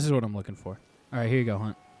 Oh, this is what I'm looking for. All right, here you go,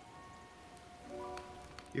 Hunt.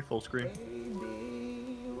 You full screen.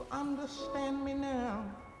 You understand me now.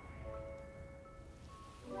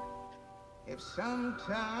 If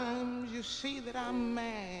sometimes you see that I'm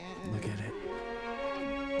mad, Look at it.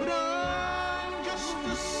 but I'm just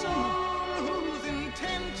a soul whose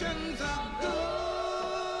intentions are good.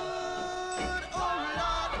 Oh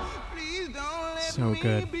Lord, please don't let So me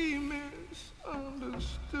good. be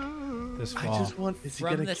misunderstood. This I fall. just want. Is he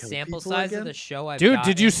From gonna the kill sample people size again? of the show, I've Dude,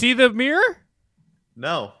 did you gotten- see the mirror?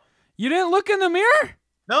 No. You didn't look in the mirror?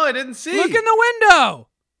 No, I didn't see. Look in the window.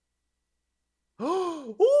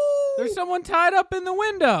 Ooh. There's someone tied up in the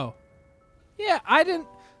window. Yeah, I didn't.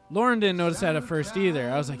 Lauren didn't notice that at first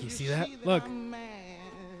either. I was like, you see that? Look.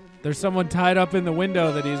 There's someone tied up in the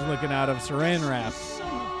window that he's looking out of saran wrap.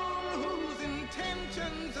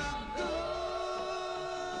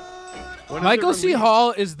 Michael C.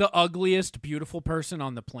 Hall is the ugliest, beautiful person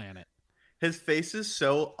on the planet. His face is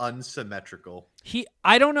so unsymmetrical.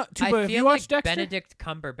 I don't know. Tuba, I have feel you watched like Dexter? Benedict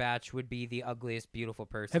Cumberbatch would be the ugliest, beautiful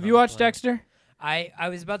person. Have on you the watched planet. Dexter? I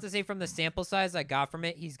was about to say from the sample size I got from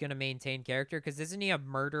it, he's going to maintain character because isn't he a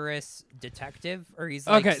murderous detective? Or he's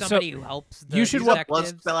like Okay, so somebody who helps the you should detectives?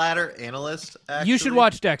 Blood splatter analyst. Actually. You should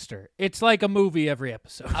watch Dexter. It's like a movie every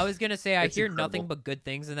episode. I was going to say I It's hear incredible. nothing but good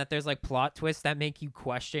things and that there's like plot twists that make you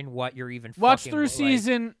question what you're even Watch fucking through like.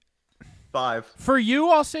 season 5. For you,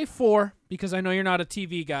 I'll say 4 because I know you're not a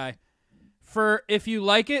TV guy. For if you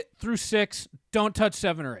like it, through 6, don't touch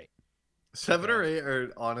 7 or 8. 7 or 8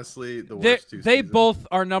 are honestly the worst two They seasons. both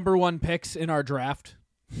are number 1 picks in our draft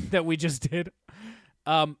that we just did.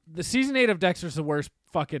 The season 8 of Dexter's the worst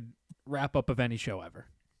fucking wrap up of any show ever.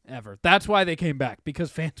 That's why they came back, because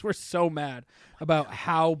fans were so mad about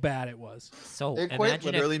how bad it was. So It quite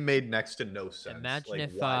imagine literally made next to no sense. imagine like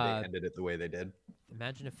if, why they ended it the way they did.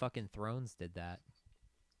 imagine if fucking Thrones did that.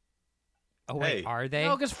 Oh wait, Hey. are they?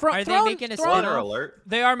 No, because Are they making a Spoiler spin-off? alert.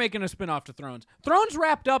 They are making a spin-off to Thrones. Thrones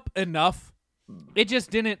wrapped up enough. It just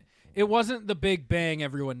didn't. It wasn't the big bang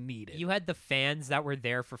everyone needed. You had the fans that were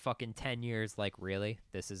there for fucking 10 years. Like, really?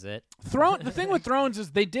 This is it? The thing with Thrones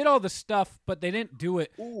is they did all the stuff, but they didn't do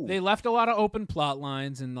it. Ooh. They left a lot of open plot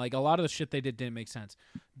lines, and like a lot of the shit they did didn't make sense.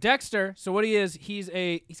 Dexter, so what he is, he's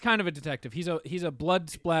kind of a detective. He's a blood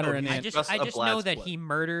splatter Oh, and he's I just just a blood know that split. he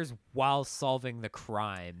murders while solving the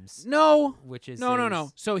crimes. no, Which is no.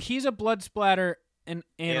 his- So he's a blood splatter and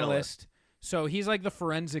analyst. So he's like the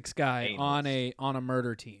forensics guy on a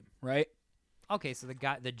murder team, right? Okay, so the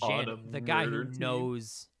guy, the On a guy who murder team.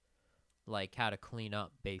 knows, like, how to clean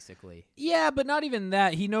up, basically. Yeah, but not even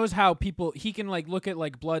that. He knows how people. He can like look at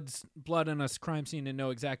like blood in a crime scene and know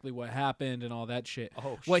exactly what happened and all that shit.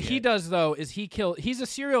 Oh, What he shit. does though is he's a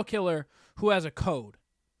serial killer who has a code.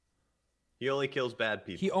 He only kills bad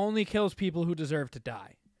people. He only kills people who deserve to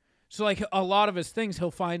die. So like a lot of his things,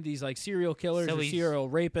 he'll find these like serial killers So or he's- serial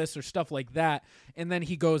rapists or stuff like that, and then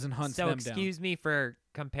he goes and hunts So them down. excuse me for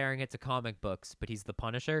comparing it to comic books, but he's the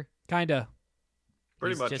Punisher. Kinda.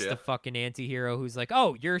 Pretty He's much, just yeah. a fucking anti-hero who's like,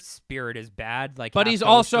 oh, your spirit is bad. Like, But half he's Ghost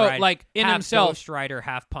also, Rider- like, in half himself- Ghost Rider,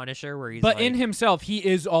 half Punisher, where he's But like, in himself, he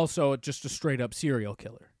is also just a straight up serial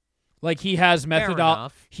killer. Like he has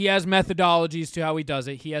enough. he has methodologies to how he does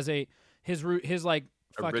it. He has his like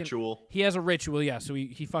A fucking ritual. He has a ritual, yeah. So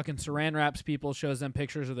he fucking saran wraps people, shows them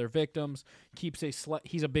pictures of their victims, keeps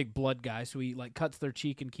he's a big blood guy, so he like cuts their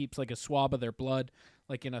cheek and keeps like a swab of their blood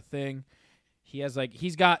like in a thing. He has like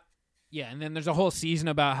and then there's a whole season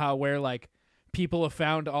about where like people have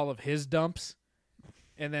found all of his dumps,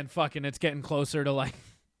 and then fucking it's getting closer to like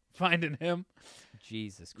finding him.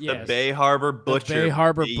 Jesus Christ. Yeah. The Bay Harbor Butcher. The Bay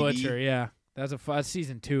Harbor baby. Butcher, yeah. That's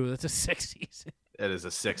season 2. That's a 6th season. It is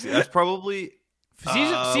a 6. That's probably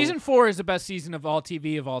Season 4 is the best season of all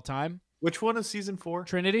TV of all time. Which one is season 4?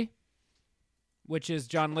 Trinity, which is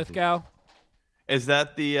John Lithgow. Is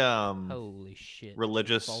that the Holy shit.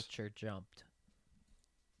 religious? Vulture jumped.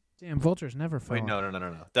 Damn, Vulture's never fell. Wait, no.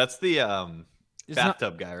 That's the It's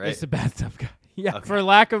bathtub guy, right? It's the bathtub guy. Yeah, Okay. for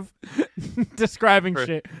lack of describing For-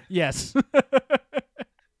 shit. Yes.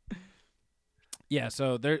 Yeah,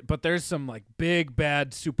 so there's some like big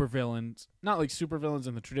bad supervillains. Not like supervillains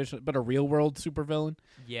in the traditional, but a real world supervillain.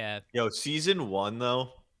 Yeah. Yo, season 1 though.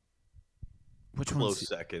 Which Close one's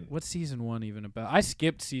second. What's season 1 even about? I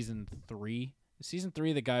skipped season 3. Season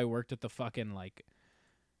 3, the guy who worked at the fucking like.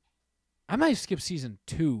 I might skip season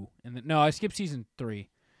 2, and no, I skipped season 3.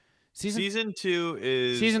 Season 2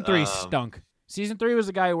 is Season 3 stunk. Season 3 was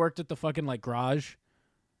the guy who worked at the fucking like garage.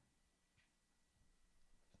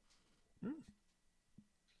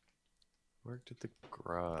 Worked at the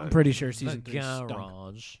garage. I'm pretty sure season 3 stunk.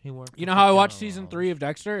 Garage. He worked You at know the how I watched season garage. 3 of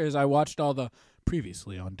Dexter? Is I watched all the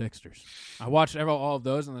previously on Dexter's. I watched all of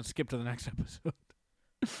those and then skipped to the next episode.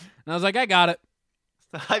 And I was like, I got it.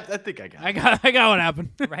 I think I got. I got what happened.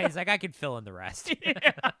 Right, he's like, I could fill in the rest.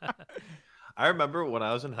 I remember when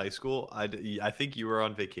I was in high school. I think you were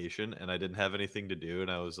on vacation and I didn't have anything to do, and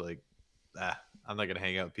I was like, I'm not gonna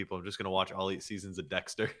hang out with people. I'm just gonna watch all 8 seasons of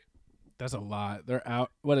Dexter. That's a lot. They're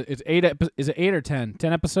out. What? It's 8. Is it 8 or 10?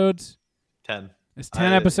 10 episodes? 10. It's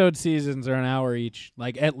 10 episode seasons are an hour each.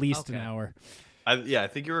 Like at least an Okay. hour. I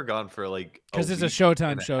think you were gone for like Because it's a week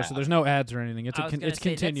Showtime and a show, so half. there's no ads or anything. It's I was gonna it's say,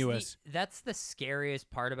 continuous. That's the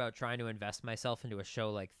scariest part about trying to invest myself into a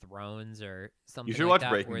show like Thrones or something. should like watch that,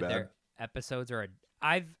 Breaking where Bad. their episodes are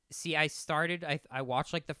I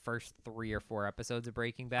watched like the first 3 or 4 episodes of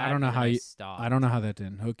Breaking Bad. I don't know and how then you. stopped. I don't know how that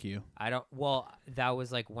didn't hook you. That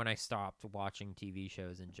was like when I stopped watching TV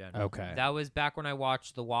shows in general. Okay. That was back when I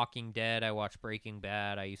watched The Walking Dead. I watched Breaking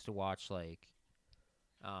Bad. I used to watch like,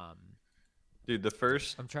 Dude, the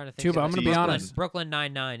first. I'm trying to think. Tuba, of I'm gonna it. be Brooklyn- honest. Brooklyn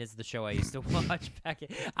Nine-Nine is the show I used to watch back.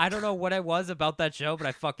 I don't know what it was about that show, but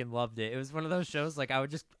I fucking loved it. It was one of those shows like I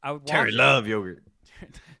would watch. Terry love yogurt.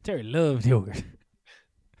 Terry loved yogurt.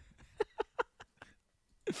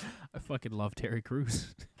 I fucking love Terry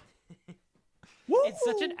Crews. It's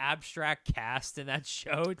such an abstract cast in that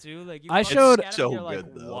show too. Like you I fucking showed- look at it So and you're like,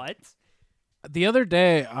 good, though. what? The other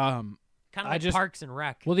day, Kind of I like just- Parks and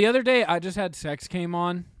Rec. well, the other day I just had Sex came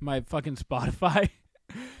on my fucking Spotify,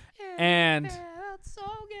 and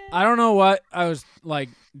I don't know what I was like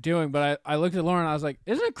doing, but I looked at Lauren and I was like,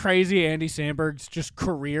 isn't it crazy Andy Samberg's just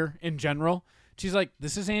career in general? She's like,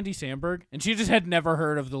 this is Andy Samberg, and she just had never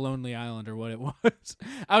heard of The Lonely Island or what it was.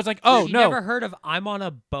 I was like, oh She no. never heard of I'm on a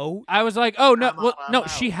boat. I was like, oh no, I'm well, on no, my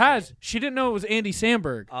she boat. has. She didn't know it was Andy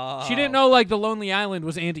Samberg. Oh. She didn't know like The Lonely Island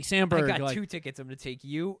was Andy Samberg. I got like, 2 tickets. I'm gonna take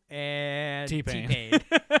you and T-Pain. T-Pain.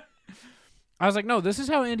 I was like, no, this is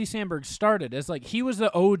how Andy Samberg started. It's like he was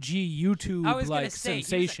the OG YouTube I was gonna like say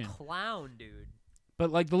sensation. he was a clown, dude. But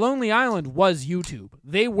like The Lonely Island was YouTube.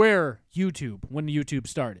 They were YouTube when YouTube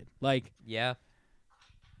started. Like, Yeah.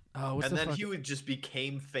 oh, what's And the then fuck? he just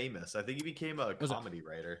became famous. I think he became a Was it- comedy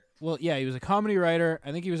writer. Well, yeah, he was a comedy writer.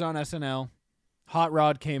 I think he was on SNL. Hot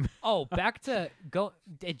Rod came. Oh, back to go.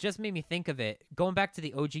 It just made me think of it. Going back to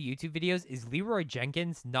the OG YouTube videos, is Leroy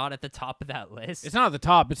Jenkins not at the top of that list? It's not at the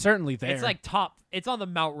top. It's certainly there. It's like top. It's on the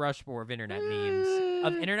Mount Rushmore of internet memes.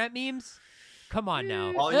 Of internet memes? Come on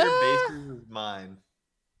now. All your bases is mine.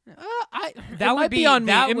 That might be on me.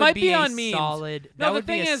 That It would might be be a on memes. solid. No, That the would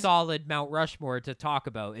be thing a is- solid Mount Rushmore to talk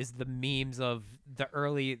about. Is the memes of the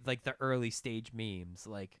early stage memes,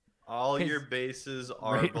 like All 'Cause- your bases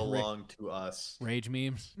belong to us. Rage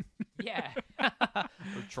memes. yeah.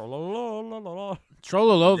 Trollololololol.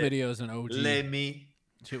 Trollolo video is an OG. Let me.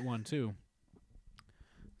 Shit one too.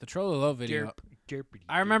 The Trollolo video. Derp, derpity,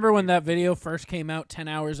 I remember when derp. that video first came out, 10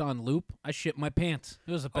 hours on loop. I shit my pants.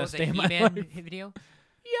 It was the Oh, best the day of my He-Man life. video.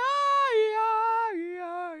 Yeah.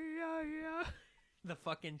 The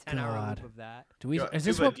fucking 10-hour God. loop of that. Do we? Yo, Is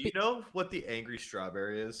this Tuba, what? do you know what the angry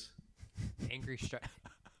strawberry is? Angry Strike.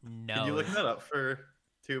 No. Can you look that up for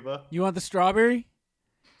Tuba? You want the strawberry?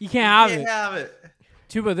 You can't have You it. have it.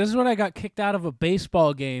 Tuba, this is what I got kicked out of a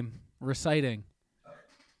baseball game reciting.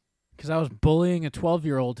 Because I was bullying a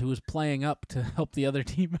 12-year-old who was playing up to help the other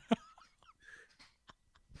team out.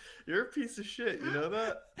 You're a piece of shit. You know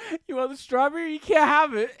that? You want the strawberry? You can't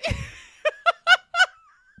have it.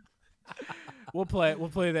 We'll play it. We'll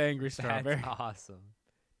play the angry strawberry. That's awesome.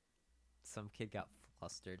 Some kid got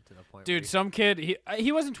flustered to the point. Dude, where some kid,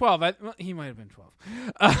 he wasn't 12. Well, he might have been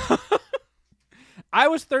 12. I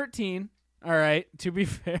was 13. All right, to be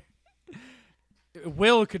fair.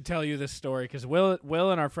 Will could tell you this story because Will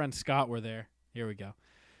and our friend Scott were there. Here we go.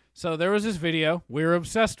 So there was this video. We were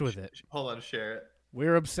obsessed with it. Hold on, share it. We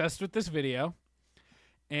were obsessed with this video.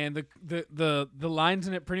 And the lines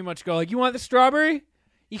in it pretty much go like, you want the strawberry?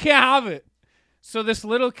 You can't have it. So this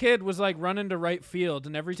little kid was like running to right field,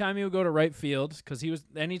 and every time he would go to right field, because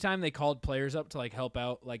anytime they called players up to like help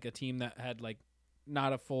out like a team that had like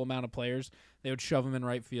not a full amount of players, they would shove him in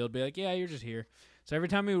right field, be like, yeah, you're just here. So every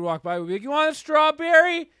time he would walk by, we'd be like, you want a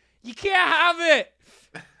strawberry? You can't have it.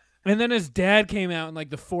 And then his dad came out in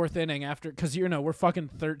like the 4th inning after, because we're fucking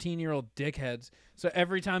 13-year-old dickheads. So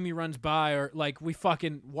every time he runs by, or like we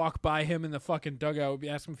fucking walk by him in the fucking dugout, we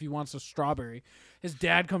ask him if he wants a strawberry. His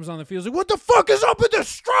dad comes on the field, he's like, what the fuck is up with this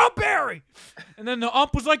strawberry? And then the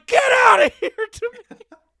ump was like, get out of here to me.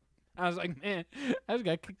 I was like, man, I just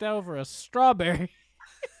got kicked out over a strawberry.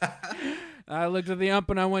 I looked at the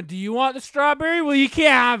ump and I went, do you want the strawberry? Well, you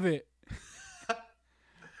can't have it. All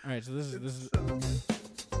right, so this is.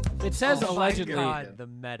 It says Oh my allegedly. God, the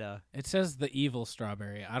meta. It says the evil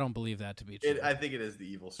strawberry. I don't believe that to be true. I think it is the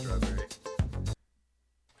evil strawberry.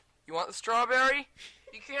 You want the strawberry?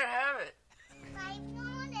 You can't have it. I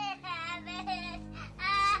want to have it.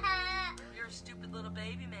 You're a stupid little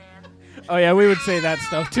baby man. Oh yeah, we would say that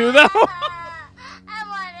stuff too, though. I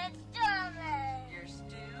want a strawberry. You're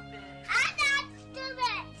stupid. I'm not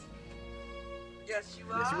stupid. Yes, you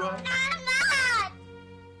are. Yes, you are. I'm not.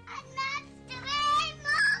 I'm not stupid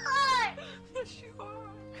anymore. Yes, you are.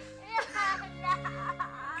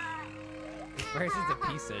 This person's a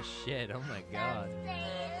piece of shit. Oh my god.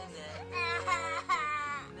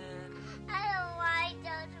 I don't like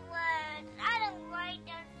those words. I don't like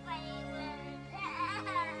those funny words.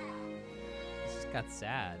 This is Got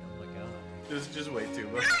sad. Oh my god. Just wait,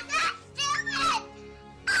 Tuba.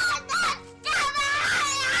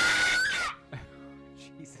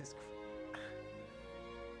 Jesus Christ.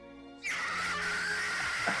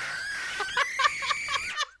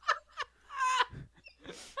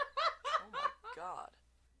 God.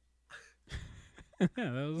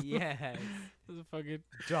 That was Yes. that was a fucking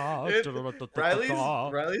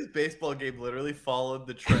Riley's baseball game literally followed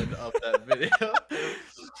the trend of that video.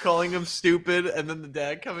 Calling him stupid, and then the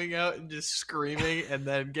dad coming out and just screaming, and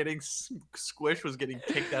then getting squished was getting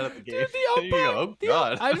kicked out of the game. Dude, the And you go, oh,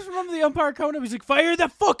 God. I just remember the umpire coming up. He's like, "Fire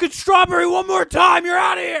that fucking strawberry one more time. You're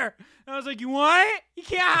out of here." And I was like, "You want it? You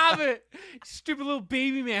can't have it, you stupid little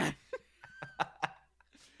baby man."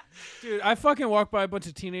 Dude, I fucking walked by a bunch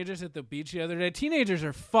of teenagers at the beach the other day. Teenagers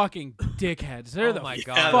are fucking dickheads. They're Oh the my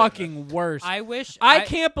God. fucking worst. I wish I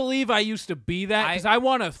can't believe I used to be that because I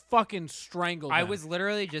want to fucking strangle them. I was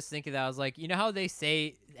literally just thinking that. I was like, you know how they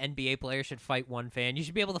say NBA players should fight one fan? You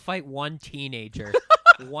should be able to fight one teenager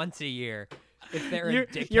once a year. If they're a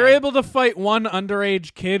dickhead. You're able to fight one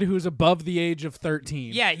underage kid who's above the age of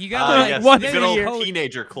 13. Yeah, you got like yes, once the a good year. old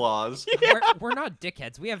teenager clause. We're not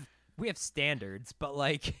dickheads. We have standards, but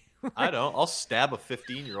like I don't. I'll stab a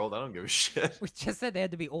 15-year-old. I don't give a shit. we just said they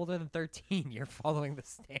had to be older than 13. You're following the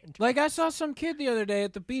standard. Like I saw some kid the other day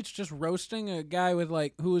at the beach just roasting a guy with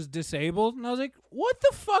who was disabled, and I was like, "What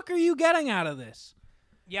the fuck are you getting out of this?"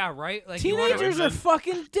 Yeah, right. Like Teenagers are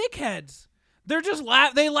fucking dickheads. They're just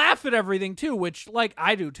they laugh at everything too, which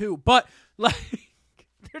I do too. But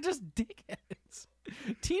they're just dickheads.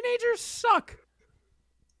 Teenagers suck.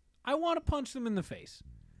 I want to punch them in the face.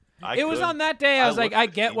 It was on that day I was like, I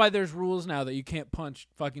get why there's rules now that you can't punch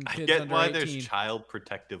fucking kids I get under why 18. there's child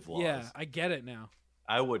protective laws. Yeah, I get it now.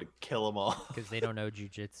 I would kill them all. because they don't know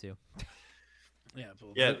jujitsu. Yeah,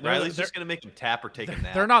 Yeah, Riley's just going to make them tap or take a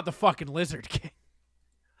nap. They're not the fucking Lizard King.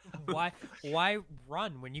 Why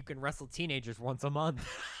run when you can wrestle teenagers once a month?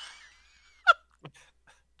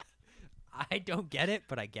 I don't get it,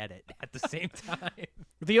 but I get it at the same time.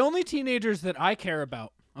 The only teenagers that I care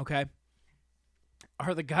about, okay,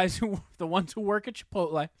 are the ones who work at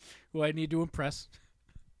Chipotle, who I need to impress.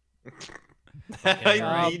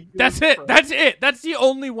 That's it. That's the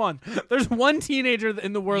only one. There's one teenager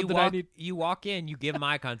in the world I need. You walk in, you give him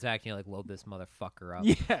eye contact, and you're like, load this motherfucker up.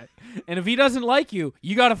 Yeah, and if he doesn't like you,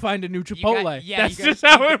 you got to find a new Chipotle. That's just you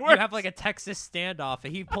how it works. You have like a Texas standoff,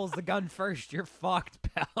 and he pulls the gun first. You're fucked,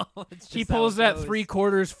 pal. He pulls that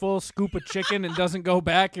 3/4 full scoop of chicken and doesn't go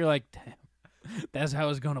back. You're like, damn, that's how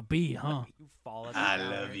it's gonna be, huh? You fall in I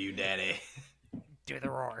love you, Daddy. Do the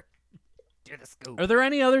roar. Do the scoop. Are there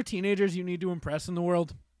any other teenagers you need to impress in the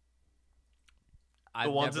world? The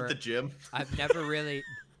ones at the gym. I've never really.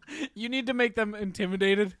 You need to make them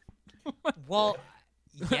intimidated. Well,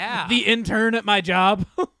 yeah. The intern at my job.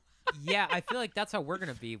 Yeah, I feel like that's how we're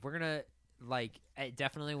gonna be. We're gonna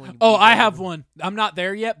definitely when. Oh, I have one. I'm not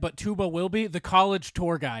there yet, but Tuba will be. The college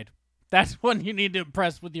tour guide. That's one you need to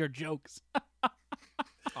impress with your jokes.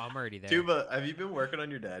 Oh, I'm already there. Tuba, have you been working on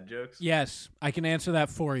your dad jokes? Yes, I can answer that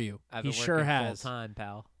for you. I've He been sure working has. full time,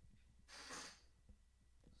 pal.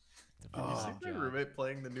 Did you see my roommate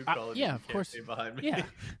playing the new Call of yeah, Duty of course. campaign behind me? Yeah.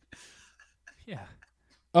 Yeah.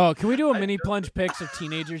 Oh, can we do a mini plunge pics of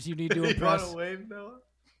teenagers you need to You impress? want to wave, Noah?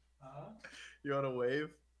 You want to wave?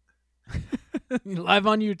 Live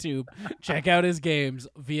on YouTube. Check out his games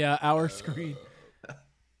via our screen.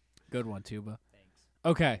 Good one, Tuba. Thanks.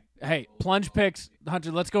 Okay. Hey, plunge picks.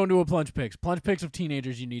 Hunter, let's go into a plunge picks. Plunge picks of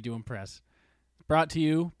teenagers you need to impress. Brought to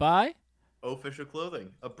you by Official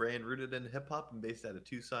Clothing, a brand rooted in hip hop and based out of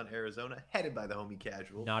Tucson, Arizona, headed by the homie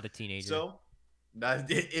Casual. Not a teenager. So,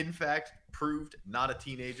 in fact, proved not a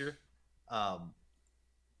teenager. I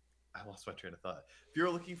lost my train of thought. If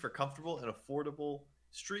you're looking for comfortable and affordable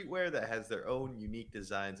streetwear that has their own unique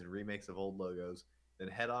designs and remakes of old logos, then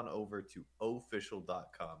head on over to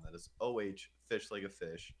official.com. That is OH, fish like a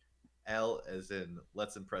fish. L as in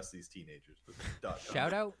let's impress these teenagers.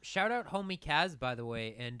 Shout out homie Kaz, by the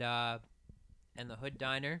way, and the Hood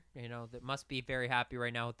Diner. You know, that must be very happy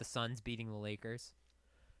right now with the Suns beating the Lakers.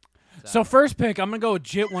 So first pick, I'm gonna go with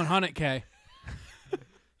Jit 100K.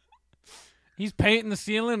 He's painting the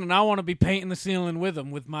ceiling, and I want to be painting the ceiling with him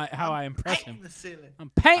with how I impress him. I'm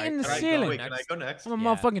painting the ceiling. Wait, can I go next? I'm a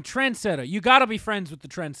motherfucking trendsetter. You gotta be friends with the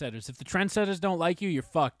trendsetters. If the trendsetters don't like you, you're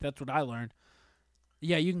fucked. That's what I learned.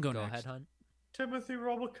 Yeah, you can go next. Go ahead, Hunt. Timothy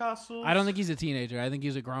Robicasso. I don't think he's a teenager. I think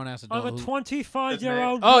he's a grown-ass adult. I'm a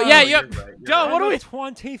 25-year-old. Oh, yeah, yeah. Right. What are we?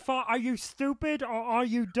 25. Are you stupid or are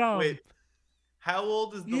you dumb? Wait, how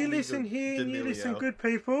old is the You leader listen here and you D'Amelio? listen, good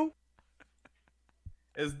people.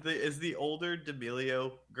 Is the older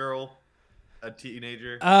D'Amelio girl a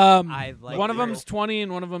teenager? I like one of your- them's 20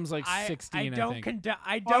 and one of them's like I 16. I don't think.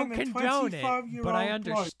 I don't I'm a condone it, 25-year-old but I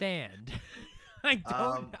bloke. understand. I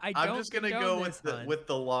don't. I don't. I'm just gonna condone go this, with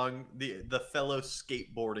hon. the fellow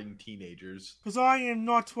skateboarding teenagers. Because I am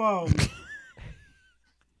not 12.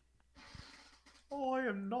 Oh, I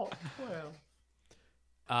am not 12.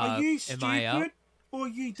 Are you am I up? stupid or are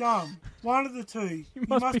you dumb? One of the two. You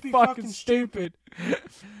must be fucking stupid.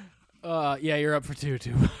 Yeah, you're up for 2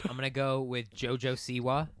 too. I'm gonna go with JoJo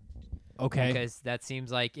Siwa. Okay. Because that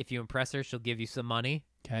seems like if you impress her, she'll give you some money.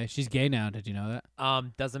 Okay, she's gay now. Did you know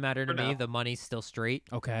that? Doesn't matter to For me. now. The money's still straight.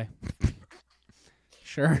 Okay.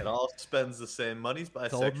 Sure. It all spends the same. Money's bisexual.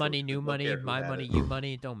 It's old money, new Don't money, care who my had money, it. you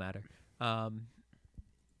money. Don't matter.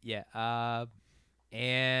 Yeah.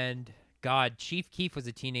 And God, Chief Keef was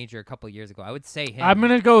a teenager a couple years ago. I would say him. I'm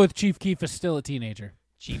gonna go with Chief Keef is still a teenager.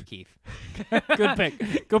 Chief Keef. Good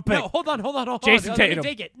pick. Good pick. No, hold on. Jason Let me Tatum.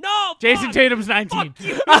 take it. No. Jason fuck! Tatum's 19.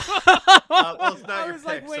 Well, it's not I your was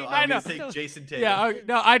like, pick, wait, so I I'm know. gonna take Jason Tatum. Yeah.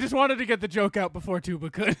 No, I just wanted to get the joke out before Tuba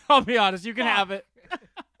could. I'll be honest. You can have it.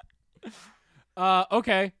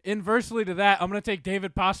 Okay. Inversely to that, I'm gonna take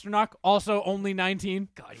David Pasternak, also only 19.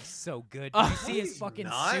 God, he's so good. Did you see his he's fucking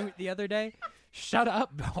not. suit the other day? Shut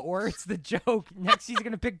up, or it's the joke. Next, he's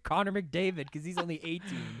gonna pick Connor McDavid because he's only 18.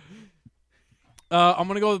 I'm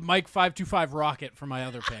gonna go with Mike 525 Rocket for my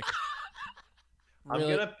other pick. I'm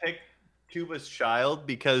Really? gonna pick Tuba's child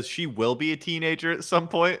because she will be a teenager at some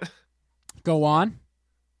point, Go on.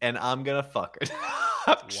 and I'm gonna fuck her.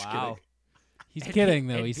 I'm just Wow. kidding. He's kidding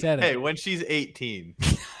though. He said it. Hey, when she's 18.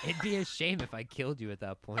 It'd be a shame if I killed you at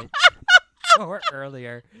that point. Or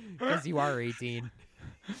earlier, because you are 18.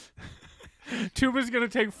 Tuba's gonna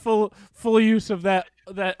take full use of that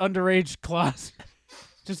underage clause.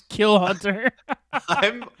 Just kill Hunter.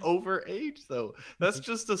 I'm overage though. That's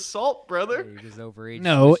just assault, brother. He was overage.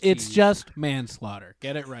 No, Swiss it's cheese. just manslaughter.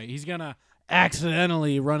 Get it right. He's gonna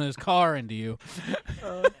accidentally run his car into you.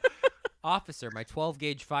 Officer, my 12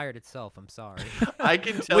 gauge fired itself. I'm sorry. I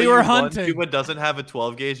can tell We you were one, hunting. Tuba doesn't have a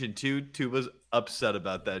 12 gauge, and two, Tuba's upset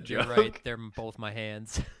about that You're joke. right. They're both my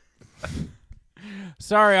hands.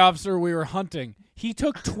 Sorry, officer. We were hunting. He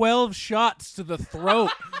took 12 shots to the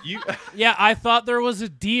throat. You, Yeah, I thought there was a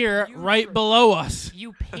deer You right were- below us.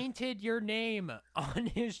 You painted your name on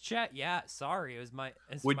his chest. Yeah, sorry. It was my.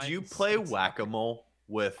 it's would my you play mistakes. whack-a-mole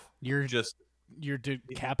with Your just your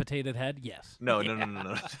decapitated head? Yes. no. No,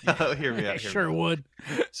 hear me I out. Hear sure me out. would.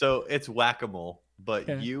 So it's whack-a-mole, but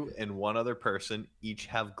Yeah. you and one other person each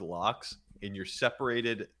have Glocks, and you're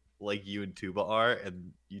separated like you and Tuba are,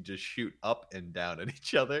 and you just shoot up and down at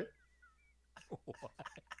each other. What?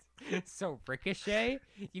 So Ricochet?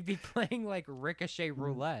 You'd be playing like Ricochet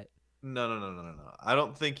roulette. No. I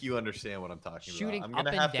don't think you understand what I'm talking Shooting about. I'm gonna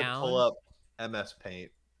up have and to pull down? up MS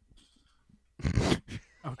Paint.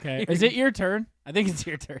 Okay. Is it your turn? I think it's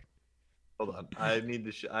your turn. Hold on. I need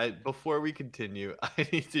to before we continue, I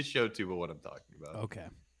need to show Tuba what I'm talking about. Okay.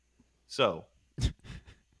 So,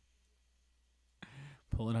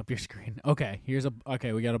 Pulling up your screen. Okay.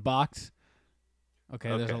 Okay, we got a box. Okay,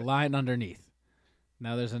 there's a Okay. line underneath.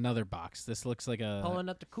 Now there's another box. This looks like a Pulling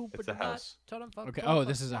up the coop. It's a house. Okay. Oh,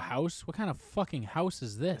 this is a house? What kind of fucking house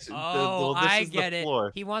is this? Oh, this I is the get it.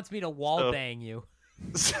 floor. He wants me to wall So- bang you.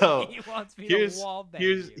 so He wants me here's to wall bang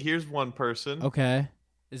here's you. here's one person, Okay.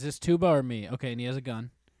 Is this Tuba or me? Okay, and he has a gun.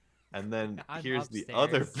 and then I'm here's the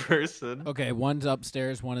other upstairs. person. Okay, one's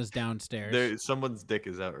upstairs, one is downstairs. Someone's dick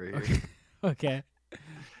is out right here, Okay.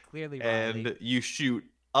 Clearly, Riley. and you shoot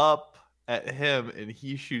up at him, and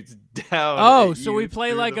he shoots down. Oh, at so you we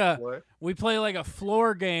play through like the a floor.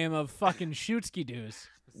 floor game of fucking shootski doos.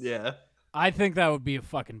 Yeah, I think that would be a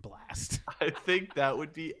fucking blast. I think that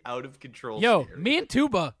would be out of control. Yo, scary. me and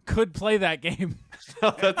Tuba could play that game.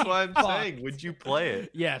 That's why I'm Fuck. saying, would you play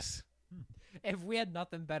it? Yes. If we had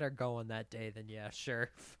nothing better going that day, then yeah, sure,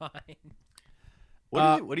 fine.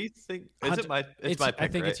 What do you think? Is Hunter- it my? It's my pick, I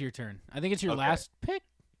think right? it's your turn. I think it's your Okay. last pick,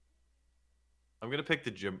 I'm gonna pick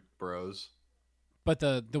the Gym Bros. but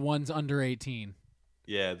the ones under 18.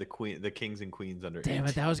 Yeah, the kings and queens under. Damn 18.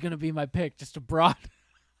 it, that was gonna be my pick. Just a broad.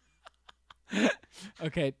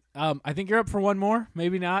 Okay. I think you're up for one more.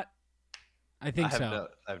 Maybe not. I think so.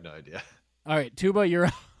 I have no idea. All right, Tuba, you're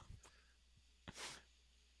up.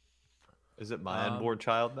 Is it my unborn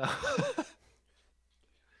child now?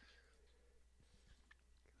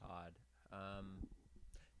 God.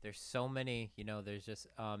 There's so many, there's just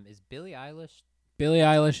is Billie Eilish? Billie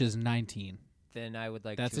Eilish is 19. Then I would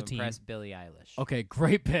like That's to a teen. impress Billie Eilish. Okay,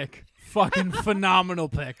 great pick. Fucking phenomenal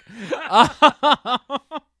pick.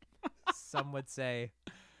 Some would say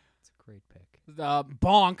it's a great pick.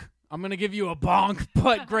 Bonk. I'm gonna give you a bonk,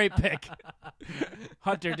 but great pick.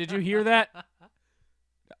 Hunter, did you hear that?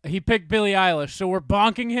 He picked Billie Eilish, so we're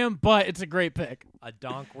bonking him, but it's a great pick. A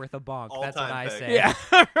donk worth a bonk. All That's what time I pick. say. Yeah,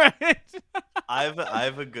 right. I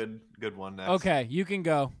have a good one next. Okay, you can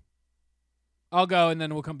go. I'll go, and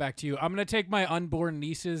then we'll come back to you. I'm gonna take my unborn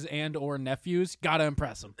nieces and or nephews. Gotta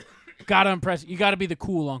impress them. Gotta impress. You gotta be the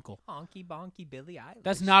cool uncle. Honky bonky Billie Eilish.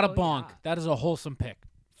 That's not a Oh, bonk. yeah. That is a wholesome pick.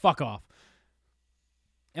 Fuck off.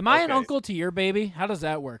 Am I an Okay. uncle to your baby? How does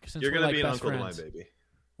that work? Since You're we're gonna like be an best uncle friends. to my baby.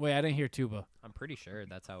 Wait, I didn't hear tuba. I'm pretty sure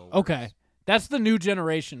that's how it works. Okay. That's the new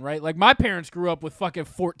generation, right? Like, my parents grew up with fucking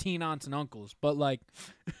 14 aunts and uncles, but, like,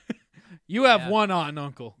 you have Yeah. one aunt and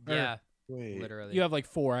uncle. Or Yeah, Wait, literally. You have, like,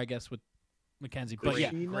 4, I guess, with Mackenzie. But, Is yeah.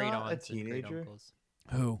 she great not a aunts and great teenager? uncles.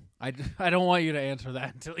 Who? I don't want you to answer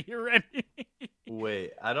that until you're ready.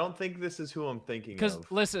 Wait, I don't think this is who I'm thinking Because,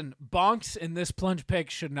 of. listen, bonks and this plunge pick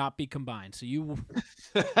should not be combined. So you...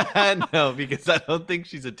 No, because I don't think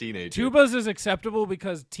she's a teenager. Tubas is acceptable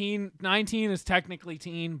because 19 is technically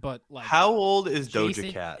teen, but, like... How old is Doja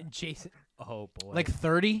Jason, Cat? Jason. Oh boy. Like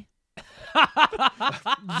 30?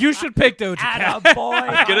 You should pick Doja Cat. Attaboy.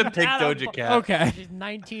 I'm gonna pick Attaboy. Doja Cat. Okay. She's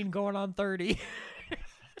 19 going on 30.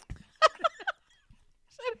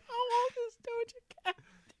 How old is Doja Cat?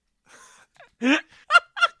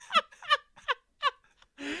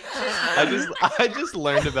 I just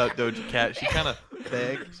learned about Doja Cat. She kind of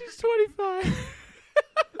big. She's 25.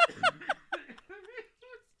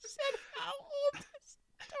 Said how old is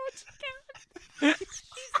Doja Cat?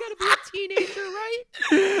 She's gonna be a teenager, right?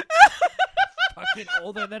 Fucking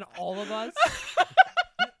older than all of us.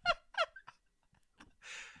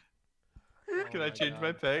 Can Oh I my change God.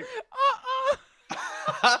 my pick?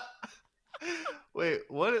 Wait,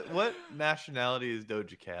 what nationality is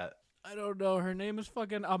Doja Cat? I don't know. Her name is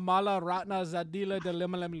fucking Amala Ratna Zadila de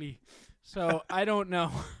Limalemli. So I don't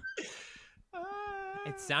know.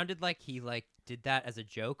 It sounded like he did that as a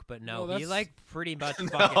joke, but no, No, he that's- pretty much No,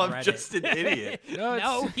 fucking I'm read just it. an idiot. No, it's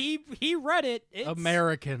No, he read it. It's...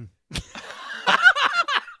 American.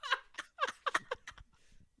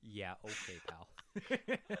 Yeah, okay, pal.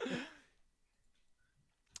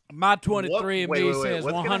 My 23 and me wait, says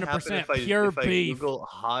what's gonna happen 100% if pure if I beef. Google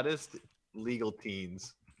hottest legal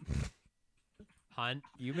teens. Hunt,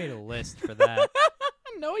 you made a list for that.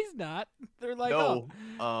 No, he's not. They're like, No,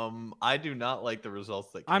 oh. I do not like the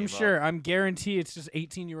results that came I'm up. sure. I'm guarantee it's just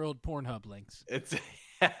 18-year-old Pornhub links. It's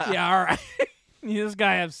Yeah, all right. This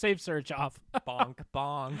guy has safe search off. Bonk,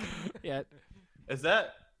 bonk. Yeah. Is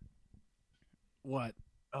that? What?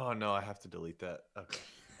 Oh no, I have to delete that. Okay.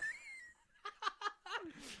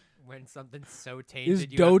 When something's so tainted, Is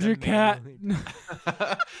you have to Doja Cat? manually-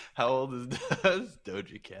 How old is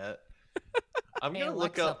Doja Cat? I'm Hey, gonna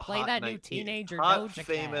look Alexa, up play hot that new 19 teenager hot Doja Cat.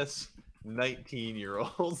 famous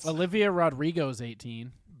 19-year-olds. Olivia Rodrigo's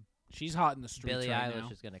 18. She's hot in the streets Billie right Eilish now.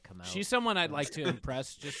 is gonna come out. She's someone I'd like to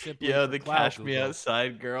impress. Just simply Yeah, for the clout. Cash Me Google.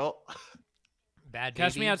 Outside girl. Bad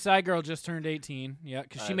Cash Baby. Me Outside girl just turned 18. Yeah,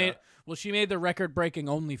 because she I made know. she made the record-breaking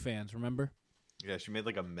OnlyFans. Remember? Yeah, she made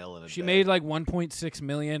like $1 million. She made like 1.6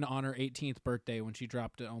 million on her 18th birthday when she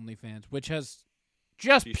dropped to OnlyFans, which has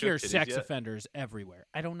just Do you show pure titties sex yet? offenders everywhere.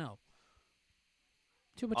 I don't know.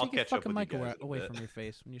 Tuba, I'll take your catch up fucking with you mic guys in a away bit. from your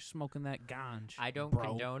face when you're smoking that ganj. I don't bro.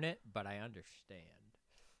 condone it, but I understand.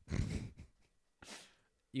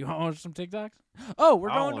 You want to watch some TikToks? Oh, we're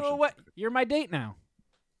I going wanna to a watch what? You're my date now.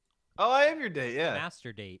 Oh, I am your date. Yeah.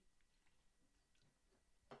 Master date.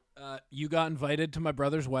 You got invited to my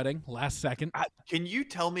brother's wedding last second. Can you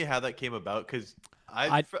tell me how that came about? Because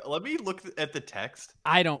let me look at the text.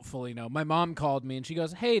 I don't fully know. My mom called me and she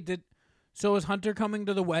goes, "Hey, so is Hunter coming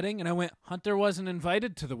to the wedding?" And I went, "Hunter wasn't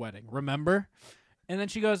invited to the wedding, remember?" And then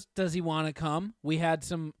she goes, "Does he want to come? We had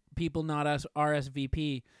some people not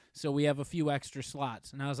RSVP, so we have a few extra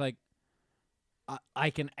slots." And I was like,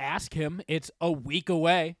 I can ask him. It's a week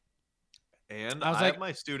away. And I was I like- have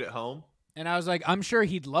my student at home. And I was like, I'm sure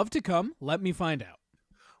he'd love to come. Let me find out.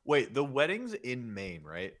 Wait, the wedding's in Maine,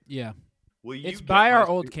 right? Yeah. Will you It's get by my our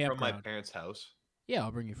old suit from my campground. parents' house? Yeah,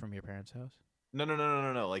 I'll bring you from your parents' house. No.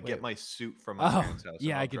 Like, Wait. get my suit from my parents' house.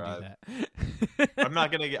 yeah, and I I'll can drive. do that. I'm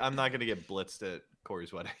not gonna get blitzed at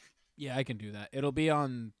Corey's wedding. Yeah, I can do that. It'll be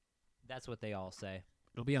on. That's what they all say.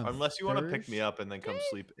 It'll be on. Unless you want to pick me up and then come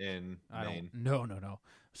sleep in I Maine. don't. No.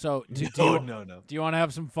 So do No. you want to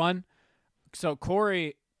have some fun? So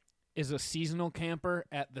Corey is a seasonal camper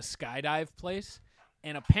at the skydive place,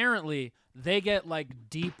 and apparently they get like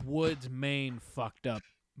deep woods Maine fucked up,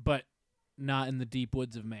 but not in the deep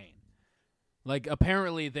woods of Maine. Like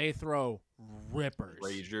apparently they throw rippers.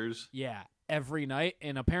 Ragers. Yeah, every night,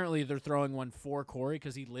 and apparently they're throwing one for Corey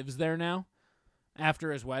because he lives there now.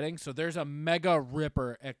 after his wedding. So there's a mega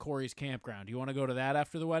ripper at Corey's campground. You want to go to that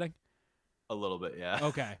after the wedding? A little bit, yeah.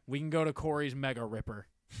 Okay, we can go to Corey's mega ripper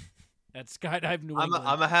at Skydive New I'm England.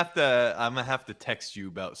 gonna have to text you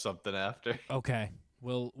about something after. Okay,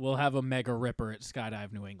 we'll have a mega ripper at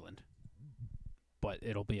Skydive New England, but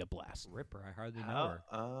it'll be a blast. Ripper, I hardly know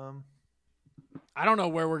her. I don't know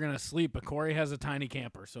where we're gonna sleep, but Corey has a tiny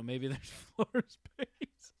camper, so maybe there's floor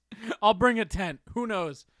space. I'll bring a tent. Who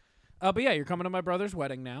knows? But yeah, you're coming to my brother's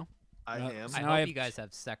wedding now. I am. So I now hope you guys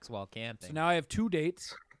have sex while camping. So now I have 2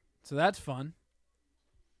 dates, so that's fun.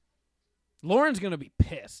 Lauren's gonna be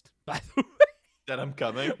pissed, by the way, That I'm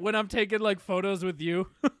coming. when I'm taking like photos with you.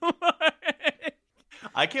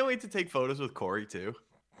 I can't wait to take photos with Corey too.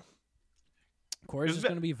 Corey's just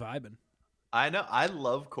gonna be vibing. I know. I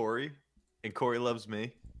love Corey, and Corey loves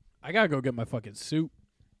me. I gotta go get my fucking suit.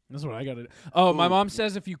 That's what I gotta do. Oh, my Ooh. mom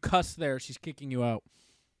says if you cuss there, she's kicking you out.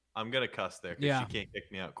 I'm gonna cuss there because Yeah. she can't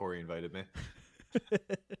kick me out. Corey invited me.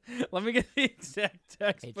 Let me get the exact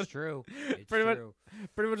text. It's but true. It's pretty true.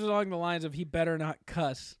 much along the lines of he better not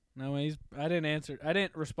cuss. No, I didn't answer. I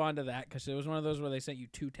didn't respond to that because it was one of those where they sent you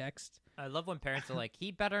 2 texts. I love when parents are like,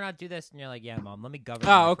 he better not do this. And you're like, yeah, Mom, let me govern. Oh,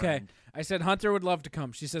 my okay. friend." I said Hunter would love to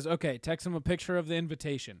come. She says, okay, text him a picture of the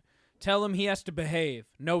invitation. Tell him he has to behave.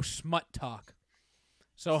 No smut talk.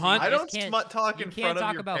 So See, Hunt, I you don't can't- smut talk you in can't front of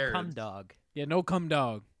talk your about cum parents. dog. yeah, no cum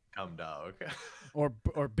dog Cum dog. or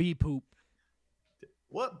bee poop.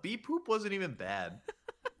 What? Bee poop wasn't even bad.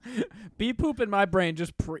 Bee poop in my brain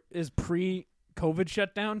just is pre-COVID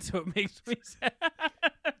shutdown, so it makes me sad.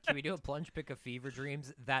 Can we do a plunge pick of Fever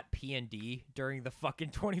Dreams, that P&D during the fucking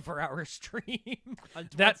 24-hour stream?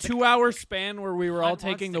 Hunt That wants to- 2-hour span where we were all Hunt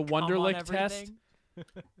wants taking to the cum on Wonderlick test.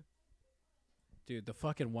 everything. Dude, the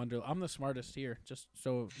fucking Wonder. I'm the smartest here, just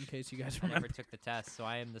so in case you guys I remember. never took the test, so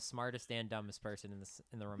I am the smartest and dumbest person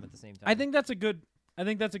in the room at the same time. I think that's a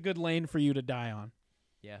good lane for you to die on.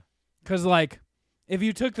 Yeah. Cause like, if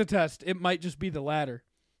you took the test, it might just be the latter.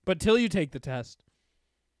 But till you take the test,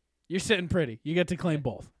 you're sitting pretty. You get to claim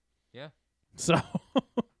both. Yeah. So,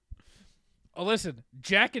 oh, listen,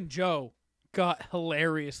 Jack and Joe got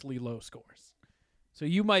hilariously low scores, so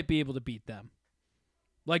you might be able to beat them.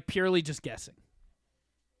 Like purely just guessing.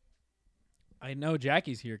 I know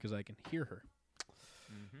Jackie's here because I can hear her.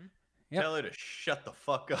 Yep. Tell her to shut the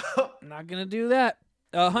fuck up. I'm not gonna do that.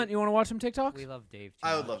 Hunt, you want to watch some TikToks? We love Dave.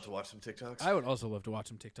 I would love to watch some TikToks. I would also love to watch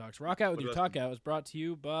some TikToks. Rock Out With What Your about Talk Out is brought to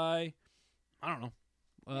you by, I don't know,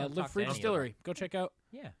 Yeah, Live talk Free to any of Distillery. Go check out.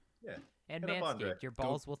 Yeah. Yeah. And Hit up Andre. Manscaped, your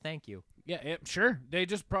balls will thank you. Yeah, sure. They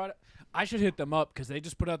just brought. I should hit them up because they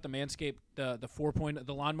just put out the Manscaped the 4.0,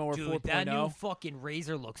 the lawnmower 4.0. Dude, that new fucking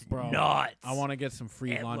razor looks Bro, nuts. I want to get some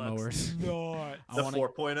free It lawnmowers. nuts. The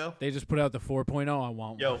 4.0? They just put out the 4.0. I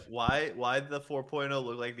want Yo, one. why did the 4.0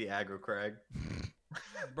 look like the aggro crag?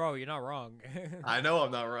 Bro, you're not wrong. I know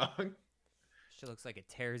I'm not wrong. Shit looks like it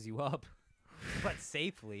tears you up, but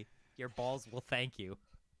safely. Your balls will thank you.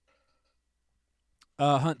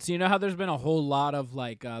 Hunt, so you know how there's been a whole lot of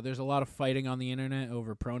there's a lot of fighting on the internet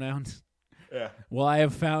over pronouns? Yeah. Well, I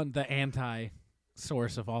have found the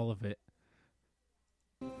anti-source of all of it.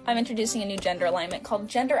 I'm introducing a new gender alignment called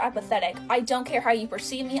gender apathetic. I don't care how you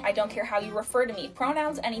perceive me. I don't care how you refer to me.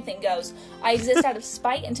 Pronouns, anything goes. I exist out of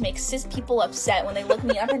spite and to make cis people upset when they look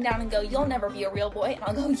me up and down and go, you'll never be a real boy. And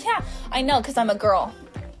I'll go, yeah, I know, because I'm a girl.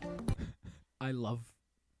 I love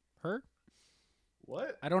her.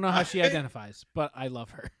 What? I don't know how she identifies, but I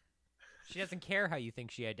love her. She doesn't care how you think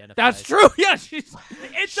she identifies. That's true. Yeah,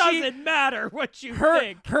 It doesn't matter what you her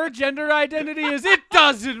think. her gender identity is it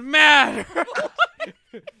doesn't matter.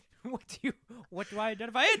 What do I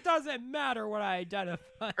identify? It doesn't matter what I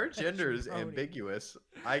identify. Her gender is Brody. ambiguous.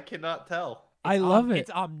 I cannot tell. I love it.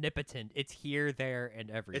 It's omnipotent. It's here, there, and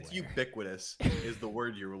everywhere. It's ubiquitous is the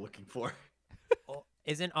word you were looking for.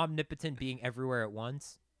 Isn't omnipotent being everywhere at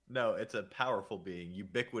once? No, it's a powerful being.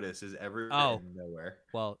 Ubiquitous is everywhere Oh. and nowhere.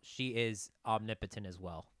 Well, she is omnipotent as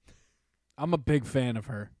well. I'm a big fan of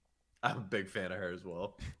her. I'm a big fan of her as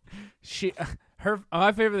well.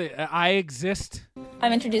 My favorite. I exist.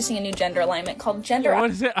 I'm introducing a new gender alignment called gender What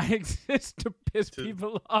is it? I exist to piss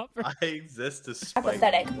people off. I exist to spite.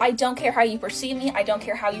 apathetic. I don't care how you perceive me. I don't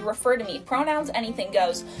care how you refer to me. Pronouns, anything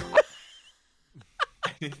goes.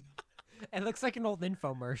 It looks like an old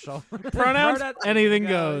infomercial. Pronouns, anything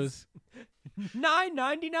goes.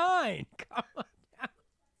 $9.99. Come on.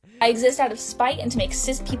 I exist out of spite and to make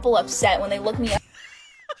cis people upset when they look me up.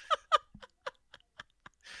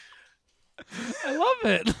 I love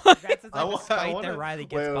it. That's the type of spite that Riley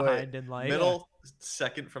gets behind in life. Middle,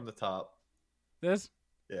 second from the top. This?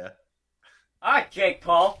 Yeah. Alright, Jake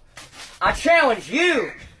Paul. I challenge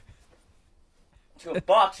you to a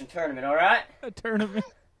boxing tournament, all right? A tournament.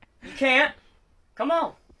 You can't? Come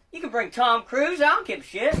on. You can bring Tom Cruise. I don't give a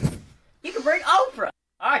shit. You can bring Oprah.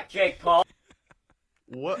 All right, Jake Paul.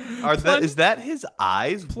 What are that? Is that his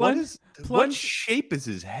eyes? What plunge- shape is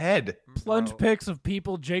his head? Plunge pics of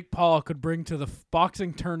people Jake Paul could bring to the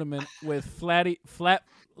boxing tournament with Flat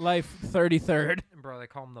Life 33rd. Bro, they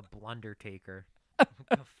call him the Blunder Taker. What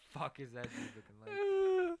the fuck is that dude looking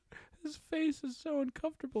like? His face is so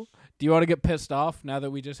uncomfortable. Do you want to get pissed off now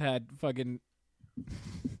that we just had fucking...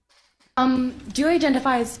 Do you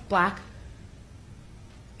identify as black?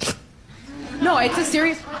 No, it's a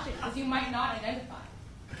serious question because you might not identify.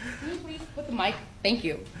 Can you please put the mic? Thank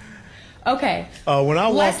you. Okay. When I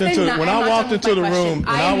walked into the room,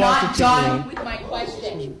 I'm not done with my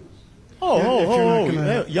question.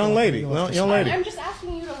 Oh, young lady. I'm just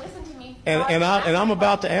asking you to listen to me. And I'm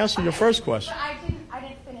about to answer your first question. I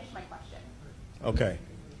didn't finish my question. Okay.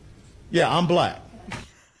 Yeah, I'm black.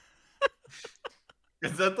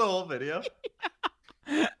 Is that the whole video?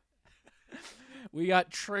 We got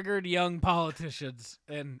triggered young politicians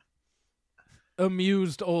and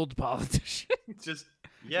amused old politicians. Just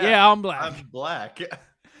yeah, I'm black. I'm black.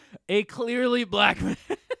 A clearly black man.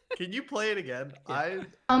 Can you play it again?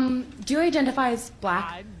 Do you identify as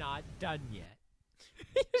black? I'm not done yet.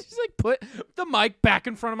 Just like put the mic back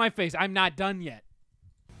in front of my face. I'm not done yet.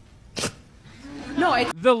 No,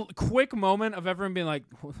 the quick moment of everyone being like,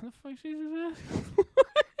 "What the fuck is that?"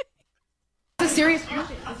 It's a serious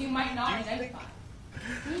question because you might not identify.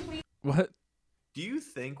 What? Do you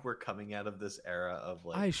think we're coming out of this era of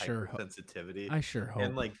like hypersensitivity? I sure hope.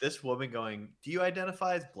 And like this woman going, "Do you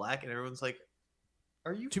identify as black?" And everyone's like,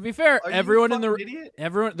 "Are you?" To be fair, everyone in the idiot?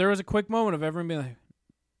 there was a quick moment of everyone being like,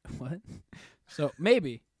 "What?" So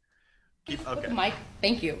maybe. Put the mic.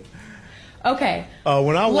 Thank you. Okay.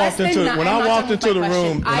 When I walked into the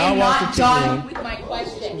room, I'm not done with my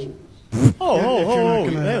question.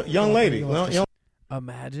 Young lady.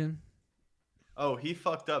 Imagine. Oh, he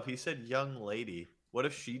fucked up. He said young lady. What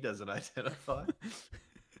if she doesn't identify?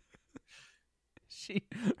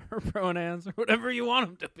 Her pronouns or whatever you want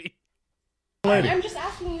them to be. Lady. I'm just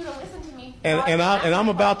asking you to listen to me. And I'm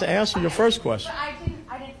about to answer your first question.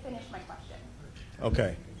 But I didn't finish my question.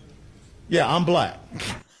 Okay. Yeah, I'm black.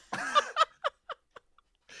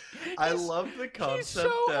 I love the concept He's so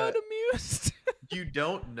that unamused. You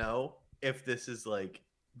don't know if this is like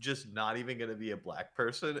just not even going to be a black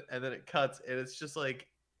person, and then it cuts, and it's just like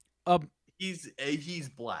he's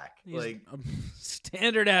black, He's like a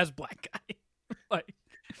standard ass black guy, like,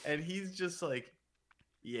 and he's just like,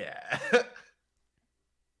 yeah.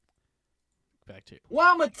 Back to you.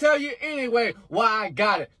 Well, I'm gonna tell you anyway why I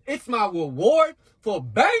got it. It's my reward for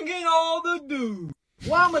banging all the dudes.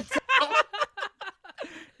 Well, I'm gonna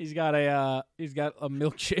He's got a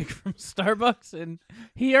milkshake from Starbucks, and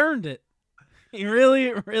he earned it. He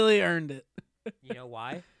really, really earned it. You know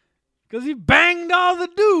why? Because he banged all the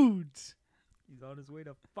dudes. He's on his way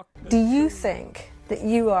to fuck. Do you think that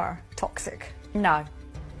you are toxic? No.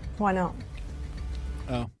 Why not?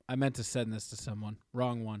 Oh, I meant to send this to someone.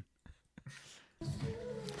 Wrong one.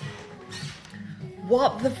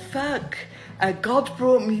 What the fuck? God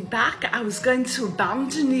brought me back. I was going to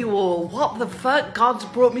abandon you all. What the fuck?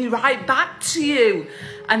 God brought me right back to you.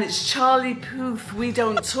 And it's Charlie Puth. We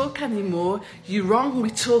don't talk anymore. You're wrong.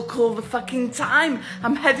 We talk all the fucking time.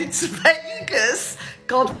 I'm headed to Vegas.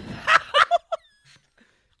 God.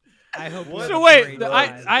 I hope. So wait,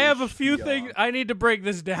 I have a few things. I need to break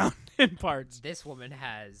this down in parts. This woman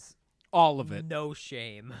has all of it. No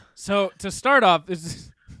shame. So to start off,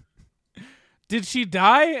 did she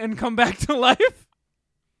die and come back to life?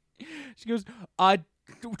 She goes, I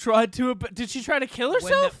tried to. Did she try to kill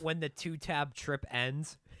herself? When the 2-tab trip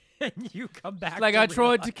ends and you come back. Like, I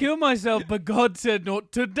tried to kill myself, but God said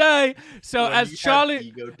not today. So as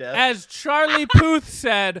Charlie Puth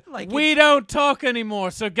said, Like, we don't talk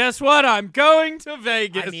anymore. So guess what? I'm going to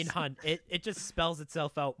Vegas. I mean, Hunt, it just spells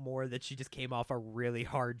itself out more that she just came off a really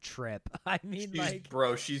hard trip. I mean,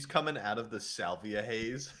 She's coming out of the salvia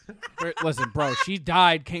haze. Listen, bro, she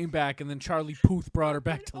died, came back, and then Charlie Puth brought her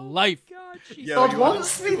back to life. God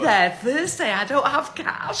wants me there Thursday. I don't have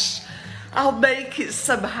cash. I'll make it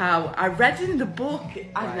somehow. I read in the book,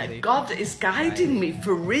 and God is guiding me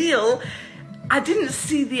for real. I didn't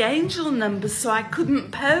see the angel number, so I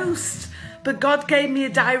couldn't post. But God gave me a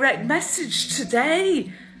direct message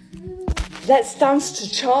today. Let's dance to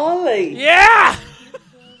Charlie. Yeah!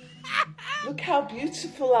 Look how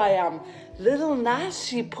beautiful I am. Little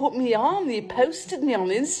Nas, you put me on. You posted me on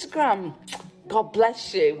Instagram. God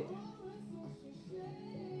bless you.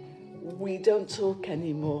 We don't talk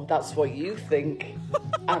anymore. That's what you think.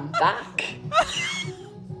 I'm back.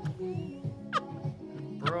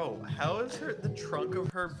 Bro, how is the trunk of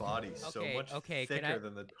her body so much can thicker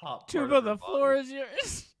than the top part Tuba, of her the floor body? is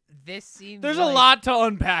yours. This seems There's like, a lot to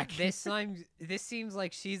unpack. This seems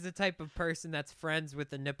like she's the type of person that's friends with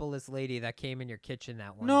the nippleless lady that came in your kitchen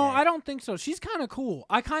that one No, day. I don't think so. She's kind of cool.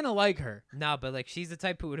 I kind of like her. No, but like she's the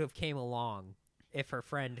type who would have came along if her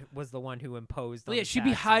friend was the one who imposed on Yeah, the she'd be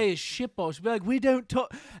taxi. high as shitballs. She'd be like, we don't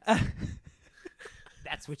talk.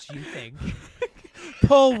 That's what you think.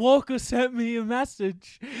 Paul Walker sent me a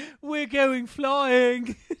message. We're going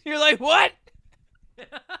flying. You're like, what?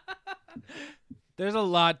 There's a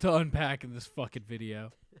lot to unpack in this fucking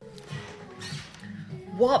video.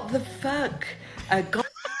 What the fuck?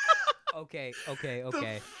 Okay.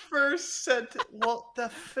 The first sentence. What the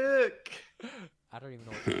fuck? I don't even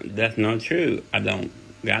know what That's not true. I don't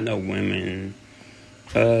got no women.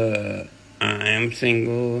 I am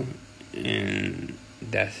single, and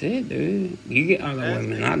that's it, dude. You get other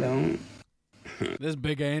women, I don't. This is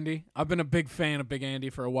Big Andy. I've been a big fan of Big Andy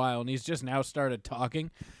for a while, and he's just now started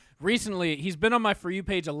talking. Recently, he's been on my For You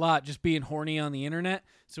page a lot, just being horny on the internet,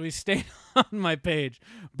 so he's stayed on my page.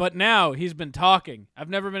 But now he's been talking. I've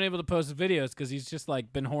never been able to post videos because he's just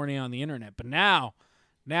like been horny on the internet. But now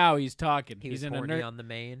he's talking. He's in horny on the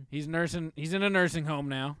main. He's nursing. He's in a nursing home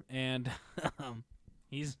now, and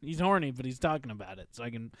he's horny, but he's talking about it, so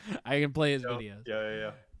I can play his videos.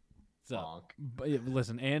 Yeah. So,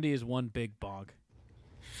 listen, Andy is one big bonk.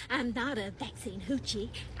 I'm not a vaccine hoochie.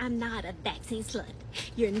 I'm not a vaccine slut.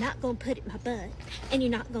 You're not going to put it in my butt, and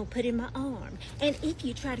you're not going to put it in my arm. And if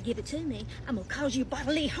you try to give it to me, I'm going to cause you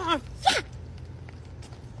bodily harm. Yeah!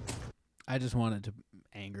 I just wanted to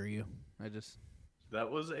anger you. That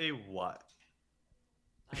was a what?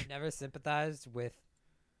 I never sympathized with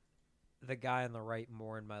the guy on the right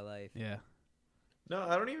more in my life. Yeah. No,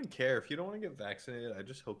 I don't even care. If you don't want to get vaccinated, I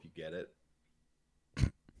just hope you get it.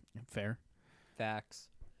 Fair. Facts.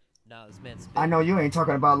 No, this man's I know you ain't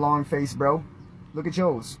talking about long face, bro. Look at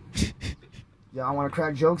yours. Y'all want to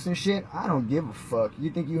crack jokes and shit? I don't give a fuck.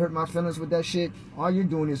 You think you hurt my feelings with that shit? All you're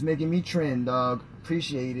doing is making me trend, dog.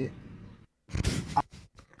 Appreciate it.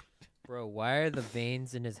 Bro, why are the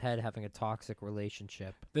veins in his head having a toxic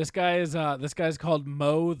relationship? This guy's called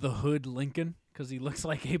Mo the Hood Lincoln because he looks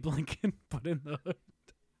like Abe Lincoln, but in the hood.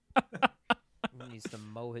 He needs to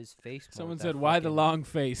mow his face more. Someone with said, that "Why the fucking- long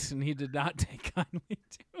face?" and he did not take kindly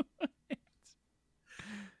to it.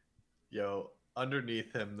 Yo,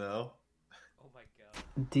 underneath him though. Oh my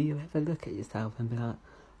god. Do you ever look at yourself and be like,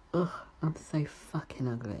 ugh, I'm so fucking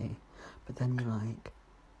ugly? But then you're like,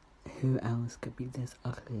 who else could be this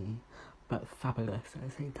ugly but fabulous at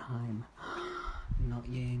the same time? Not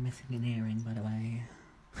you, missing an earring, by the way.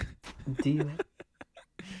 Do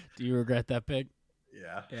you regret that, Pig?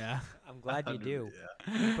 Yeah. Yeah. I'm glad you do.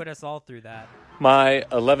 You put us all through that. My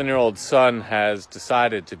 11-year-old son has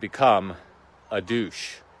decided to become a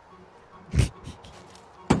douche.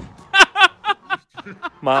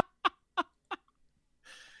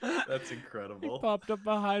 That's He incredible. popped up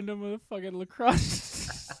behind him with a fucking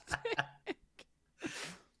lacrosse.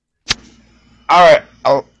 Alright,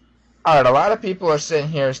 a lot of people are sitting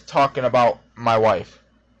here talking about my wife.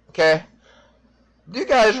 Okay? Do you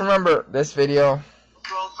guys remember this video?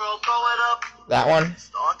 That one?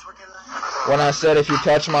 When I said if you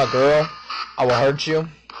touch my girl, I will hurt you?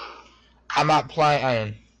 I'm not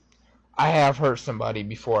playing. I have hurt somebody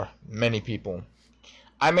before. Many people.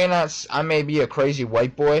 I may be a crazy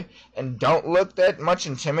white boy and don't look that much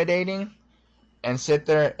intimidating and sit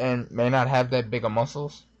there and may not have that big of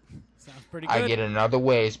muscles. Sounds pretty good. I get in other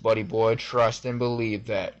ways, buddy boy. Trust and believe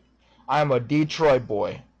that. I'm a Detroit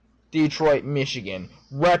boy. Detroit, Michigan.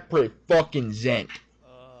 Represent.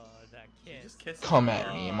 Come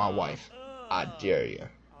at me and my wife. I dare you.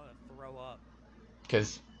 Throw up.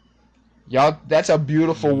 Because, y'all, that's a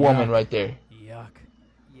beautiful woman right there. Yuck.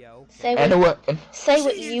 Say And what, what- say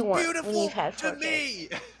what She's you want when beautiful you've had 4 to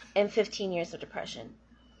kids and 15 years of depression.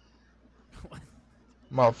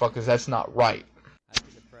 Motherfuckers, that's not right. I'd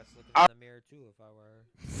be depressed looking in the mirror too if I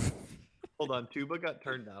were. Hold on, Tuba got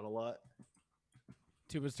turned down a lot.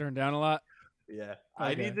 Tuba's turned down a lot. Yeah.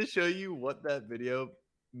 I Okay. need to show you what that video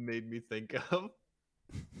made me think of.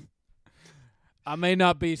 I may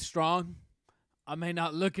not be strong. I may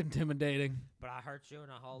not look intimidating. But I hurt you in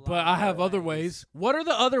a whole lot. But I have other ways. What are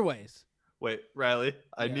the other ways? Wait, Riley,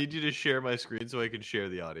 I need you to share my screen so I can share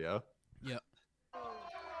the audio. Yep.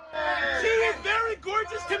 She is very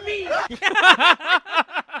gorgeous to me.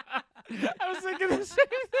 I was thinking the same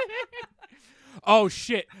thing. Oh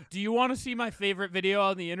shit! Do you want to see my favorite video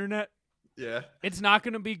on the internet? Yeah. It's not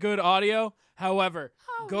going to be good audio. However,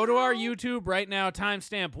 go to our YouTube right now,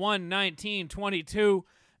 timestamp 1:19:22.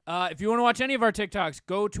 If you want to watch any of our TikToks,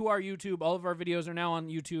 go to our YouTube. All of our videos are now on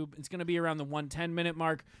YouTube. It's going to be around the 1:10-minute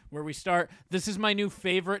mark where we start. This is my new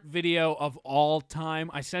favorite video of all time.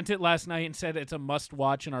 I sent it last night and said it's a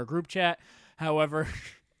must-watch in our group chat. However,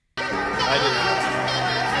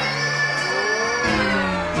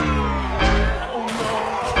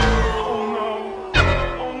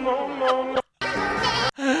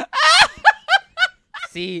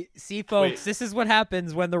 See, folks, this is what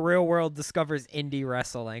happens when the real world discovers indie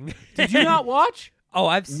wrestling. Did you not watch? Oh,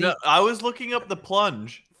 I've seen. No, I was looking up the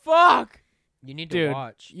plunge. Fuck. You need to Dude,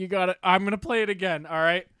 watch. You got it. I'm gonna play it again. All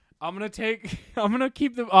right. I'm gonna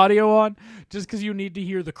keep the audio on just because you need to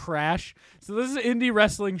hear the crash. So this is an indie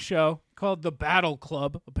wrestling show called The Battle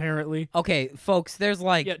Club. Apparently. Okay, folks. There's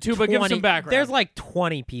like Tuba, give some background. There's like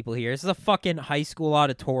 20 people here. This is a fucking high school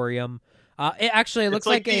auditorium. It looks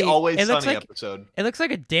like the a Always it looks Sunny like, episode. It looks like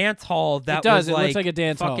a dance hall that It does. was It like, looks like a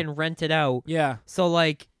dance hall. fucking rented out. Yeah. So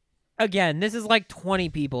like, again, this is like 20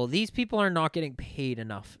 people. These people are not getting paid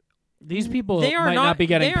enough. These people They are might not be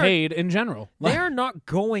getting they are- paid in general. They are not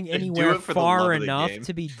going do anywhere it for the love far of the enough game.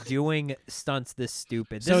 to be doing stunts this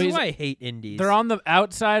stupid. This So is he's- why I hate indies. They're on the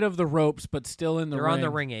outside of the ropes, but still in the They're ring. on the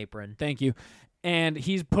ring apron. Thank you. And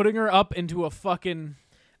he's putting her up into a fucking.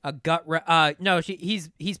 A gut. No, he's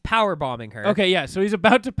power bombing her. Okay, yeah. So he's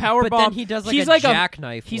about to power But bomb. then he does like he's a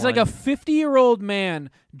jackknife. He's like a 50-year-old man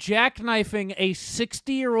jackknifing a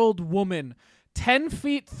 60-year-old woman 10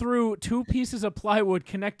 feet through 2 pieces of plywood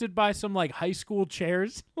connected by some like high school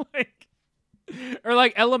chairs, or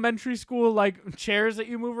like elementary school like chairs that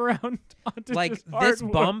you move around onto. Like just this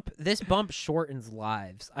hardwood. bump. This bump shortens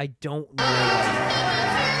lives. I don't know.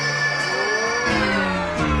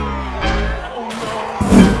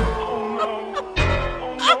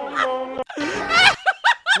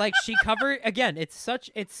 Like she covered again. It's such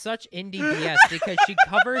indie BS because she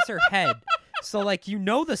covers her head, so like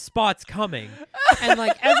the spot's coming, and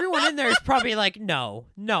like everyone in there is probably like, no,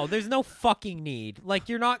 there's no fucking need. Like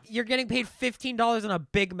you're getting paid $15 on a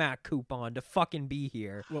Big Mac coupon to fucking be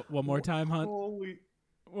here. One more time, Hunt.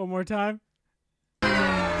 One more time.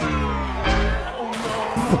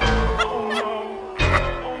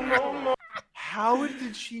 How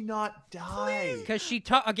did she not die? Because she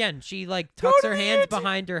like tucks her hands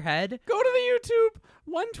behind her head. Go to the YouTube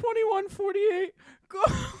 121:48. Go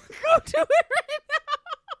do it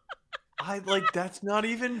right now. That's not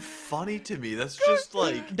even funny to me. That's just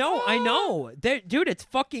like No, I know. Dude,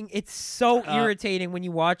 it's so irritating when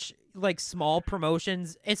you watch like small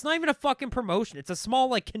promotions. It's not even a fucking promotion. It's a small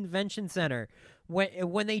like convention center.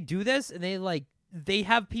 When they do this and they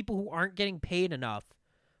have people who aren't getting paid enough,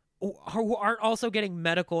 who aren't also getting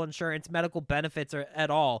medical insurance, medical benefits or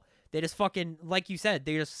at all. They just fucking, like you said,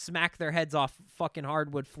 they just smack their heads off fucking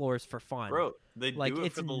hardwood floors for fun. Bro, they do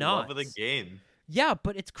it for the love of the game. Yeah,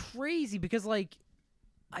 but it's crazy because like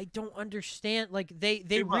I don't understand. Like they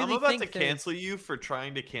Dude, really I'm about think to cancel you for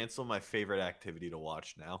trying to cancel my favorite activity to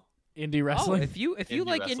watch now. Indie wrestling. Oh, if you Indie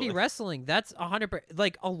like wrestling. indie wrestling, that's 100%.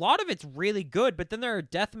 Like a lot of it's really good, but then there are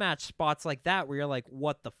deathmatch spots like that where you're like,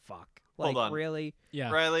 what the fuck? Like, Hold on. really?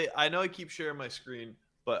 Yeah. Riley, I know I keep sharing my screen,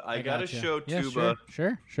 but I gotta gotcha. show Yeah, Tuba.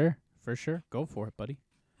 Sure, for sure. Go for it, buddy.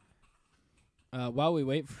 While we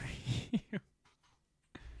wait for you.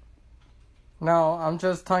 No, I'm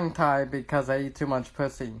just tongue-tied because I eat too much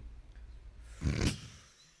pussy.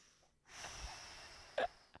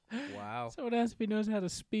 Wow. Someone asked if he knows how to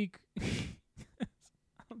speak.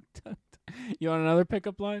 You want another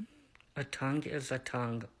pickup line? A tongue is a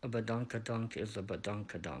tongue, a badonkadonk is a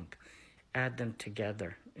badonkadonk. Add them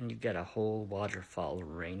together, and you get a whole waterfall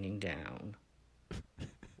raining down.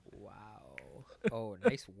 Wow. Oh,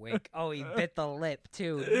 nice wink. Oh, he bit the lip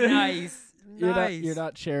too. Nice. You're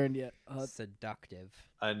not sharing yet. Seductive.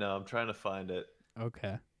 I know. I'm trying to find it.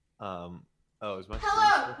 Okay. Oh, is my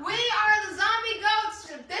Hello, we are the Zombie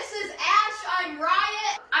Goats. This is Ash. I'm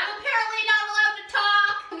Riot. I'm apparently not allowed to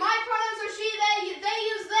talk. My pronouns are she, they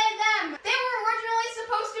use they, them. They were originally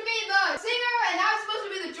supposed to be the singer, and I was supposed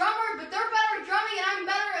to be the drummer, but they're better at drumming, and I'm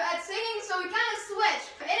better at singing, so we kind of switched.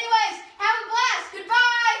 Anyways, have a blast.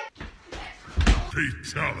 Goodbye.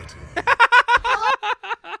 Fatality.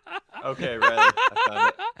 Okay, Riley, I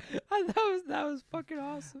found it. That was fucking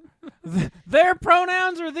awesome. Their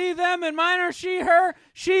pronouns are thee, them, and mine are she, her.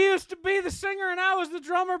 She used to be the singer, and I was the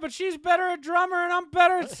drummer, but she's better at drummer, and I'm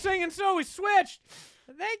better at singing, so we switched.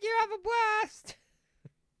 Thank you. Have a blast.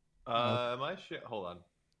 Am I Hold on.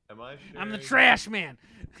 Am I sharing? I'm the trash man.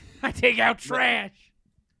 I take out trash.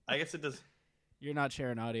 I guess it does. You're not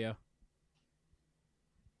sharing audio.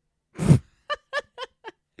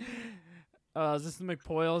 Is this the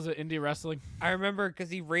McPoyles at Indie Wrestling? I remember because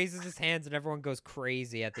he raises his hands and everyone goes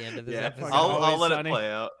crazy at the end of this episode. I'll let Sunny. it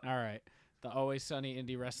play out. All right. The Always Sunny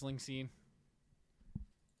Indie Wrestling scene.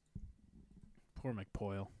 Poor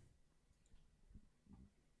McPoyle.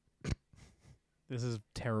 This is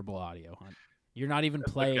terrible audio, Hunt. You're not even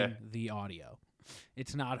playing the audio.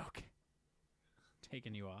 It's not okay.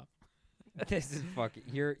 Taking you off. This is fucking.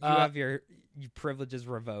 You have your privileges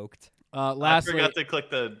revoked. Lastly, I forgot to click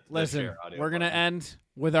the listen. share audio We're gonna button. end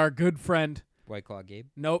with our good friend White Claw Gabe.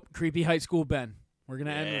 Nope, Creepy High School Ben. We're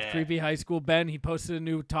gonna end with Creepy High School Ben. He posted a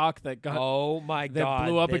new talk that got God,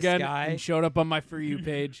 blew up this again guy. and showed up on my For You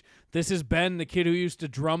page. This is Ben, the kid who used to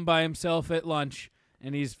drum by himself at lunch,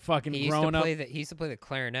 and he's fucking grown up. He used to play the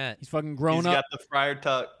clarinet. He's fucking grown He's up. got the Friar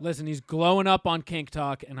Tuck. Listen, he's glowing up on Kink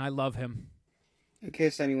Talk, and I love him. In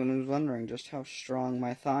case anyone was wondering just how strong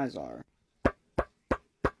my thighs are.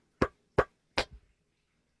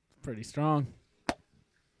 Pretty strong.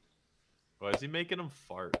 Why is he making him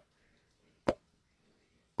fart?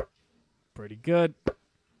 Pretty good.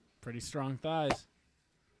 Pretty strong thighs.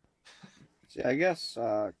 See, I guess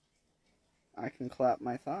I can clap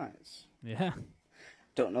my thighs. Yeah.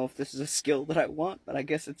 Don't know if this is a skill that I want, but I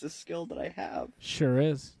guess it's a skill that I have. Sure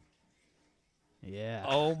is. Yeah.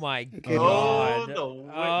 Oh my Okay, God.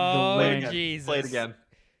 The wing. Jesus. Play it again.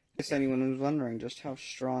 In case anyone was wondering just how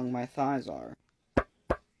strong my thighs are.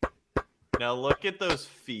 Now look at those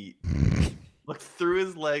feet. Look through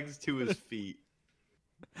his legs to his feet.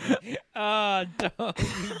 Oh, don't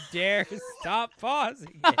you dare stop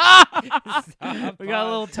pausing it. Stop We got a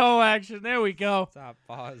little toe action. There we go. Stop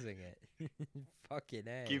pausing it. Fucking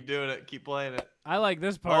A. Keep doing it. Keep playing it. I like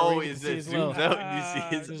this part. Oh, where you is can see it his zoomed little, out and you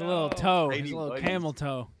see his his little toe, his tiny little whities? camel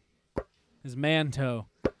toe, his man toe.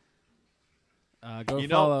 Go You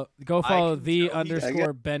know, follow. Go I follow can the tell he-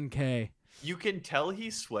 underscore Ben K. You can tell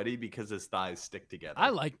he's sweaty because his thighs stick together. I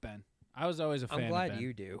like Ben. I was always a fan. I'm of glad Ben.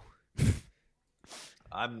 you do.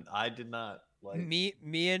 I did not like. Me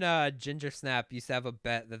and Ginger Snap used to have a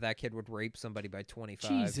bet that kid would rape somebody by 25.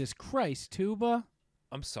 Jesus Christ, Tuba.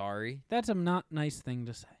 I'm sorry. That's a not nice thing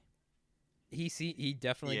to say. He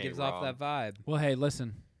definitely He gives ain't off that vibe. Well, hey,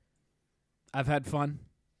 listen. I've had fun.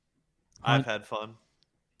 I've had fun.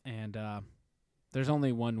 And there's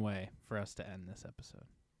only one way for us to end this episode.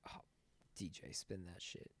 DJ, spin that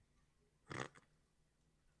shit.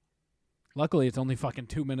 Luckily, it's only fucking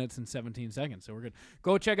 2 minutes and 17 seconds, so we're good.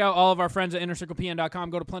 Go check out all of our friends at InnerCirclePN.com.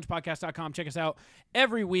 Go to PlungePodcast.com. Check us out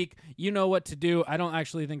every week. You know what to do. I don't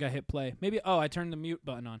actually think I hit play. Maybe, I turned the mute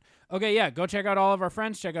button on. Okay, yeah, go check out all of our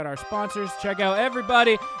friends. Check out our sponsors. Check out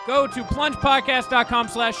everybody. Go to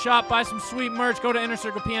PlungePodcast.com/shop. Buy some sweet merch. Go to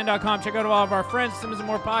InnerCirclePN.com. Check out all of our friends. Simmons and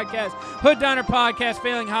More Podcast. Hood Downer Podcast.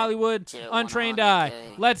 Failing Hollywood. Untrained Eye.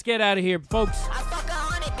 Let's get out of here, folks. I fuck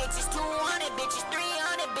 100 bitches, 200 bitches,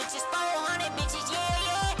 300 bitches, 400 bitches, yeah,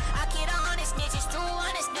 yeah. I get 100 snitches,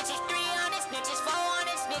 200 snitches, 300 snitches,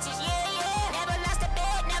 400 snitches, yeah, yeah. Never lost a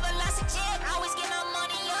bet, never lost a check. Always get my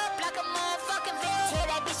money up like a motherfucking vet. Tell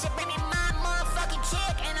that bitch to bring me my motherfucking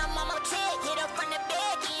check, and I'm on my check. Hit her from the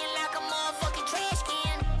back end like a motherfucking trash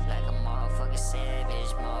can. Like a motherfucking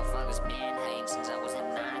savage, motherfuckers been hating since I was in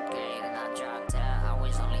 9th grade, and I dropped out. I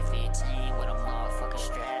was only 15 with a motherfucking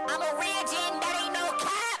strap. I'm a real gen, that ain't no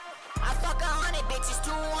cap. I fuck 100 bitches,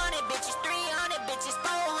 200 bitches, 300 bitches,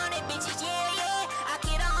 400 bitches, yeah, yeah. I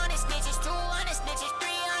get 100 snitches, 200 snitches,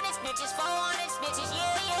 300 snitches, 400 snitches,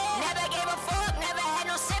 yeah, yeah. Never gave a fuck, never had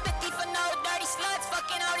no sympathy for no dirty sluts.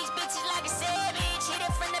 Fucking all these bitches like a savage. Hit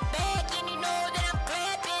it from the back, and you know that I'm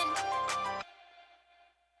clapping.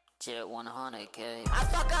 Jet 100K. I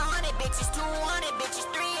fuck 100 bitches, 200 bitches,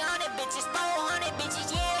 300 bitches, 400 bitches,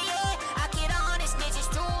 yeah, yeah. I get 100 snitches,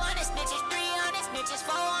 200 snitches, 300 snitches,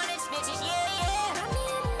 400 snitches, yeah, yeah. Got me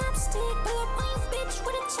a mopstick, pull up on your bitch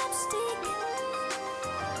with a chopstick.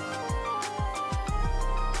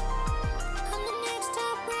 I'm the next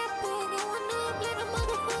top rapper, going up like a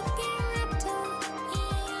motherfucking raptor.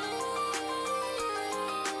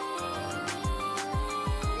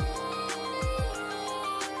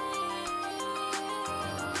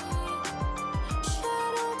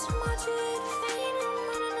 Shout out to my chick, ain't no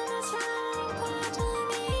running on the channel, part to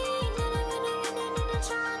me. None of it in the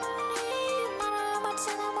channel, man, I'm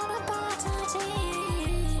tell them what about to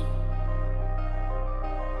tea.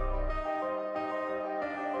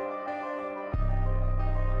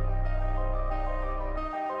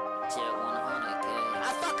 Jet 100K.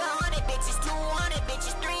 I fuck 100 bitches, 200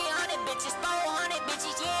 bitches, 300 bitches, 400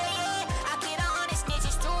 bitches, yeah, yeah. I get 100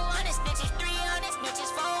 snitches, 200 snitches, 300 snitches,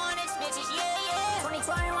 400 snitches, yeah, yeah.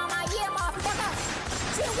 2021 my year, motherfucker.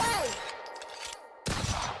 Get away.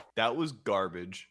 That was garbage.